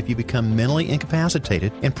conservatorship if you become mentally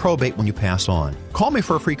incapacitated and probate when you pass on. Call me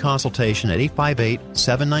for a free consultation at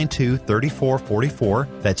 858-792-3444.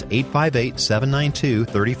 That's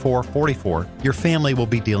 858-792-3444. Your family will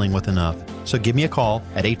be dealing with enough. So give me a call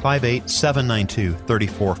at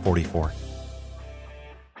 858-792-3444.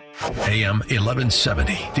 AM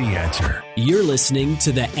 1170, The Answer. You're listening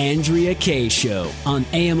to The Andrea Kaye Show on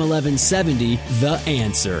AM 1170, The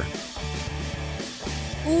Answer.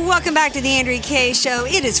 Welcome back to the Andrea Kaye Show.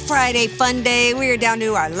 It is Friday Fun Day. We are down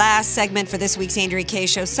to our last segment for this week's Andrea Kaye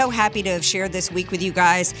Show. So happy to have shared this week with you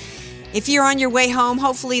guys. If you're on your way home,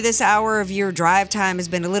 hopefully this hour of your drive time has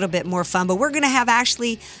been a little bit more fun. But we're going to have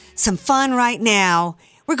actually some fun right now.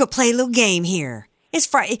 We're going to play a little game here. It's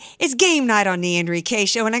Friday. It's game night on the Andrea Kaye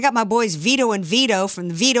Show, and I got my boys Vito and Vito from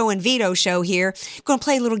the Vito and Vito Show here. Going to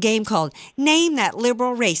play a little game called Name That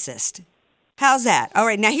Liberal Racist. How's that? All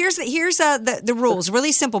right, now here's the rules.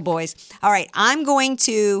 Really simple, boys. All right, I've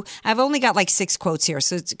only got like 6 quotes here,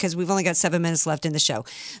 so it's because we've only got 7 minutes left in the show.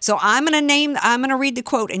 So I'm going to read the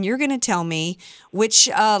quote, and you're going to tell me which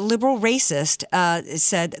liberal racist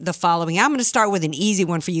said the following. I'm going to start with an easy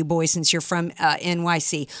one for you boys since you're from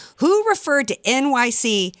NYC. Who referred to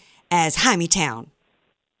NYC as Hymietown?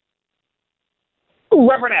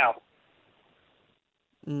 Reverend Al.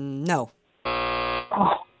 No.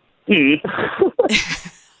 Oh.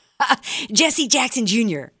 Jesse Jackson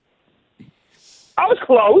Jr. I was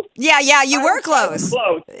close. Yeah, you were close.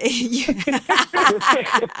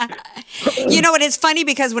 You know what? It's funny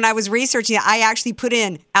because when I was researching it, I actually put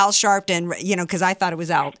in Al Sharpton, because I thought it was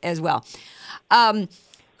Al as well.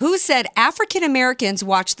 Who said African Americans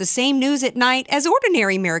watch the same news at night as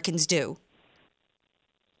ordinary Americans do?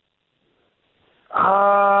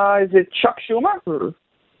 Is it Chuck Schumer?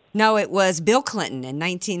 No, it was Bill Clinton in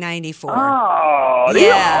 1994. Oh,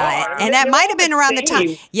 yeah, and that might have been around the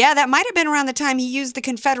time. Yeah, that might have been around the time he used the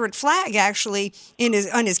Confederate flag actually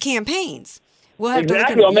on his campaigns. We'll have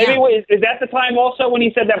exactly. To Or maybe is that the time also when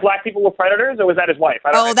he said that black people were predators, or was that his wife?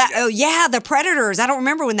 The predators. I don't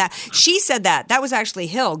remember when she said that. That was actually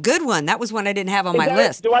Hill. Good one. That was one I didn't have on my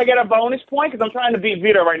list. Do I get a bonus point? Because I'm trying to beat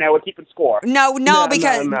Vito right now with keeping score. No, but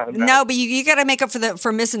you got to make up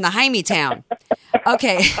for missing the Hymietown.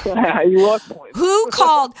 Okay. You lost points.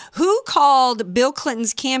 Who called Bill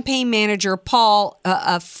Clinton's campaign manager Paul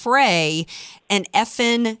Frey an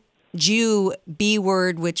effing Jew B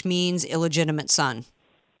word, which means illegitimate son?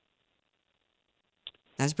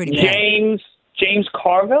 That's pretty bad. James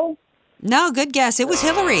Carville? No, good guess. It was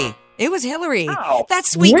Hillary. Oh, that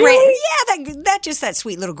sweet really? that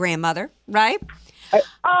sweet little grandmother, right?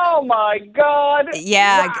 Oh my God!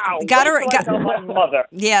 Yeah, wow. got her. My mother.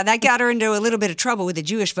 Yeah, that got her into a little bit of trouble with the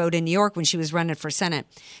Jewish vote in New York when she was running for Senate.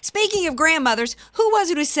 Speaking of grandmothers, who was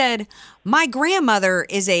it who said, "My grandmother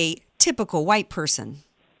is a typical white person"?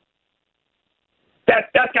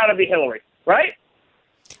 That's got to be Hillary, right?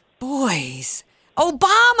 Boys,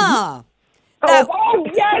 Obama. Oh,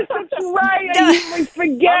 yes, that's right. I usually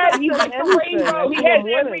forget. He's like a rainbow. He has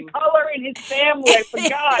every color in his family. I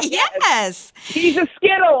forgot. Yes. He's a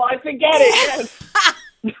Skittle. I forget it.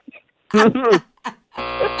 Yes.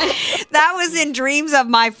 That was in Dreams of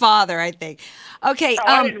My Father, I think. Okay.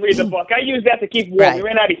 I didn't read the book. I used that to keep warm. Right. We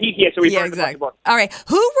ran out of heat here, so we burned the book. All right.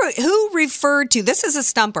 Who referred to, this is a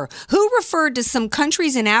stumper, who referred to some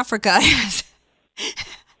countries in Africa as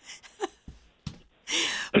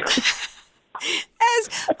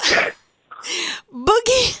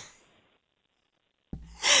boogie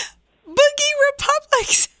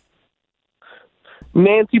republics?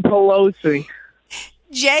 Nancy Pelosi.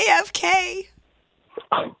 JFK.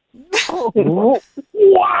 Oh.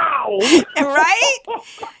 Wow! Right?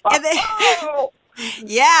 And then,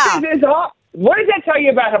 yeah. What does that tell you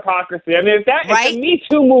about hypocrisy? I mean, if the Me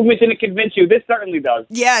Too movement didn't convince you, this certainly does.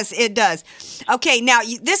 Yes, it does. Okay, now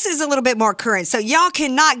this is a little bit more current, so y'all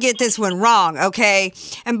cannot get this one wrong, okay?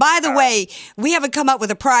 And by the way, we haven't come up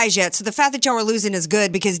with a prize yet, so the fact that y'all are losing is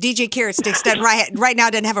good because DJ Carrot Sticks right now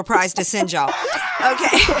doesn't have a prize to send y'all.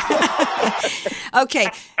 Okay. Okay.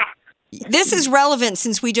 This is relevant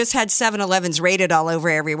since we just had 7-Elevens rated all over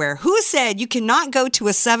everywhere. Who said you cannot go to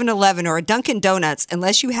a 7-Eleven or a Dunkin' Donuts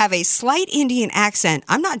unless you have a slight Indian accent?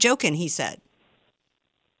 I'm not joking, he said.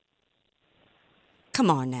 Come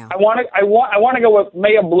on now. I want to go with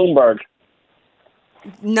Mayor Bloomberg.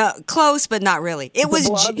 No, close, but not really. It was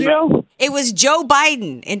Joe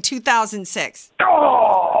Biden in 2006.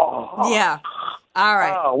 Oh! Yeah. All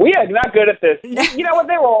right. Oh, we are not good at this. You know what?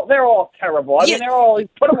 They're all terrible. I mean,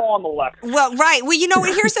 put them all on the left. Well, right. Well, you know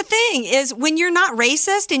what? Here's the thing: is when you're not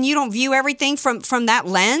racist and you don't view everything from that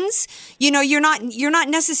lens, you're not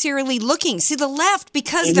necessarily looking. See, the left,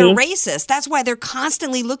 because they're racist, that's why they're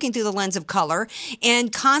constantly looking through the lens of color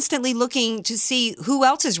and constantly looking to see who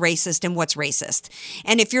else is racist and what's racist.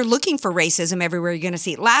 And if you're looking for racism everywhere, you're going to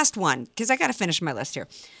see it. Last one, because I got to finish my list here.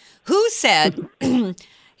 Who said?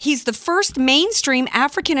 He's the first mainstream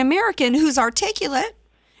African-American who's articulate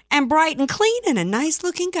and bright and clean and a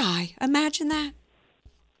nice-looking guy. Imagine that.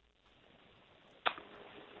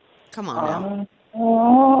 Come on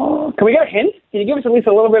now. Can we get a hint? Can you give us at least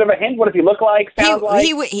a little bit of a hint? What does he look like, sound like?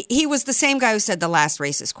 He was the same guy who said the last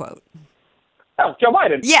racist quote. Oh, Joe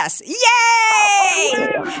Biden. Yes. Yay! Ding,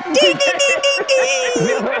 ding, ding, ding, ding.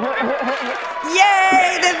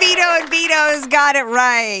 Yay! The Vito and Vito's got it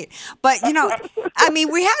right. But, I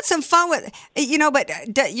mean, we had some fun with,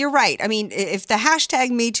 but you're right. I mean, if the hashtag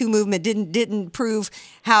Me Too movement didn't prove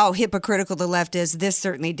how hypocritical the left is, this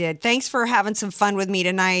certainly did. Thanks for having some fun with me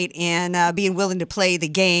tonight and being willing to play the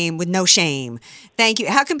game with no shame. Thank you.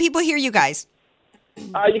 How can people hear you guys?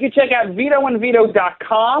 You can check out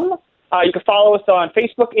VitoandVito.com. You can follow us on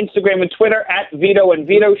Facebook, Instagram, and Twitter at Vito and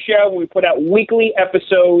Vito Show. We put out weekly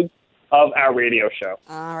episodes of our radio show.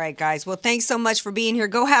 All right, guys. Well, thanks so much for being here.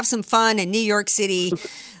 Go have some fun in New York City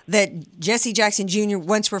that Jesse Jackson Jr.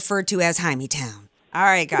 once referred to as Hymietown. All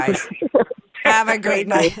right, guys. Have a great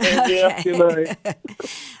night. Yeah, good night.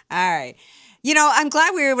 All right. I'm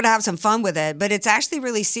glad we were able to have some fun with it, but it's actually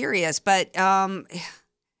really serious, but and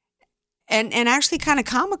actually kind of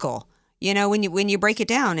comical. When you break it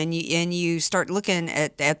down and you start looking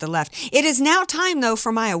at the left. It is now time, though,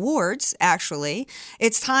 for my awards, actually.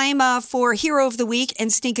 It's time for Hero of the Week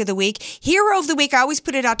and Stink of the Week. Hero of the Week, I always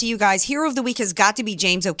put it out to you guys. Hero of the Week has got to be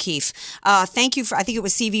James O'Keefe. Thank you I think it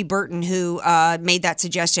was C.V. Burton who made that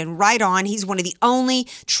suggestion. Right on. He's one of the only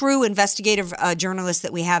true investigative journalists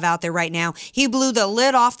that we have out there right now. He blew the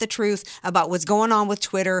lid off the truth about what's going on with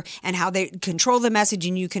Twitter and how they control the message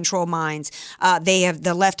and you control minds.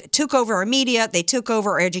 The left took over our media, they took over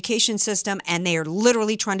our education system, and they are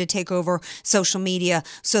literally trying to take over social media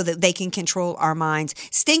so that they can control our minds.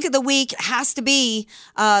 Stink of the week has to be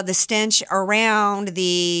the stench around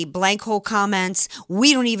the blank hole comments.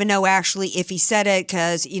 We don't even know actually if he said it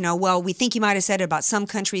because, we think he might have said it about some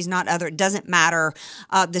countries, not other. It doesn't matter.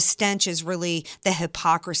 The stench is really the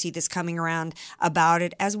hypocrisy that's coming around about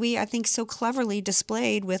it, as we, I think, so cleverly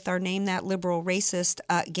displayed with our Name That Liberal Racist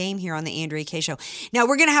game here on the Andrea Kaye Show. Now,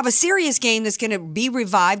 we're going to have a serious game that's going to be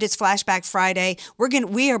revived. It's Flashback Friday.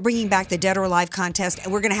 We are bringing back the Dead or Alive contest,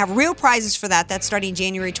 and we're going to have real prizes for that. That's starting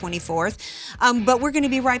January 24th. But we're going to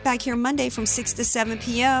be right back here Monday from 6 to 7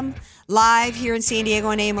 p.m. live here in San Diego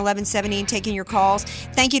on AM 1170 and taking your calls.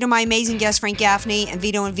 Thank you to my amazing guests, Frank Gaffney and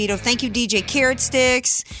Vito and Vito. Thank you, DJ Carrot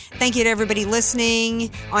Sticks. Thank you to everybody listening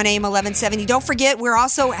on AM 1170. Don't forget, we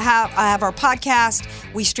also have our podcast.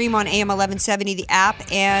 We stream on AM 1170, the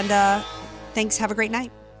app. And thanks. Have a great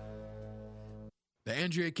night. The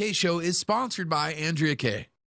Andrea Kaye Show is sponsored by Andrea Kaye.